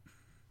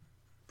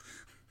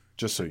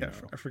 Just so you know.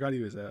 I forgot he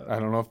was out. I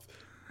don't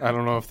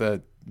know if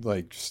that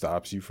like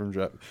stops you from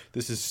drafting.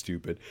 This is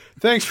stupid.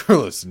 Thanks for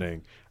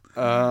listening.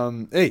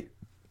 Hey,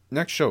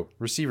 next show,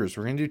 receivers.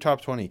 We're gonna do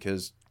top 20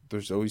 because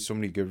there's always so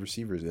many good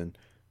receivers in.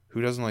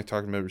 Who doesn't like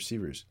talking about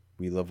receivers?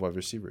 We love wide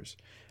receivers.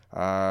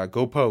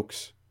 Go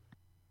Pokes.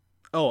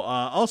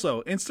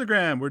 Also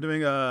Instagram. We're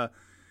doing a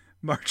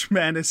March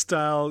Madness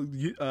style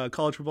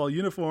college football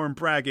uniform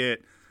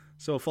bracket.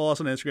 So follow us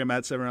on Instagram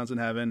at 7 Rounds in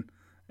Heaven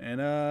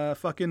and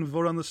fucking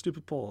vote on the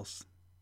stupid polls.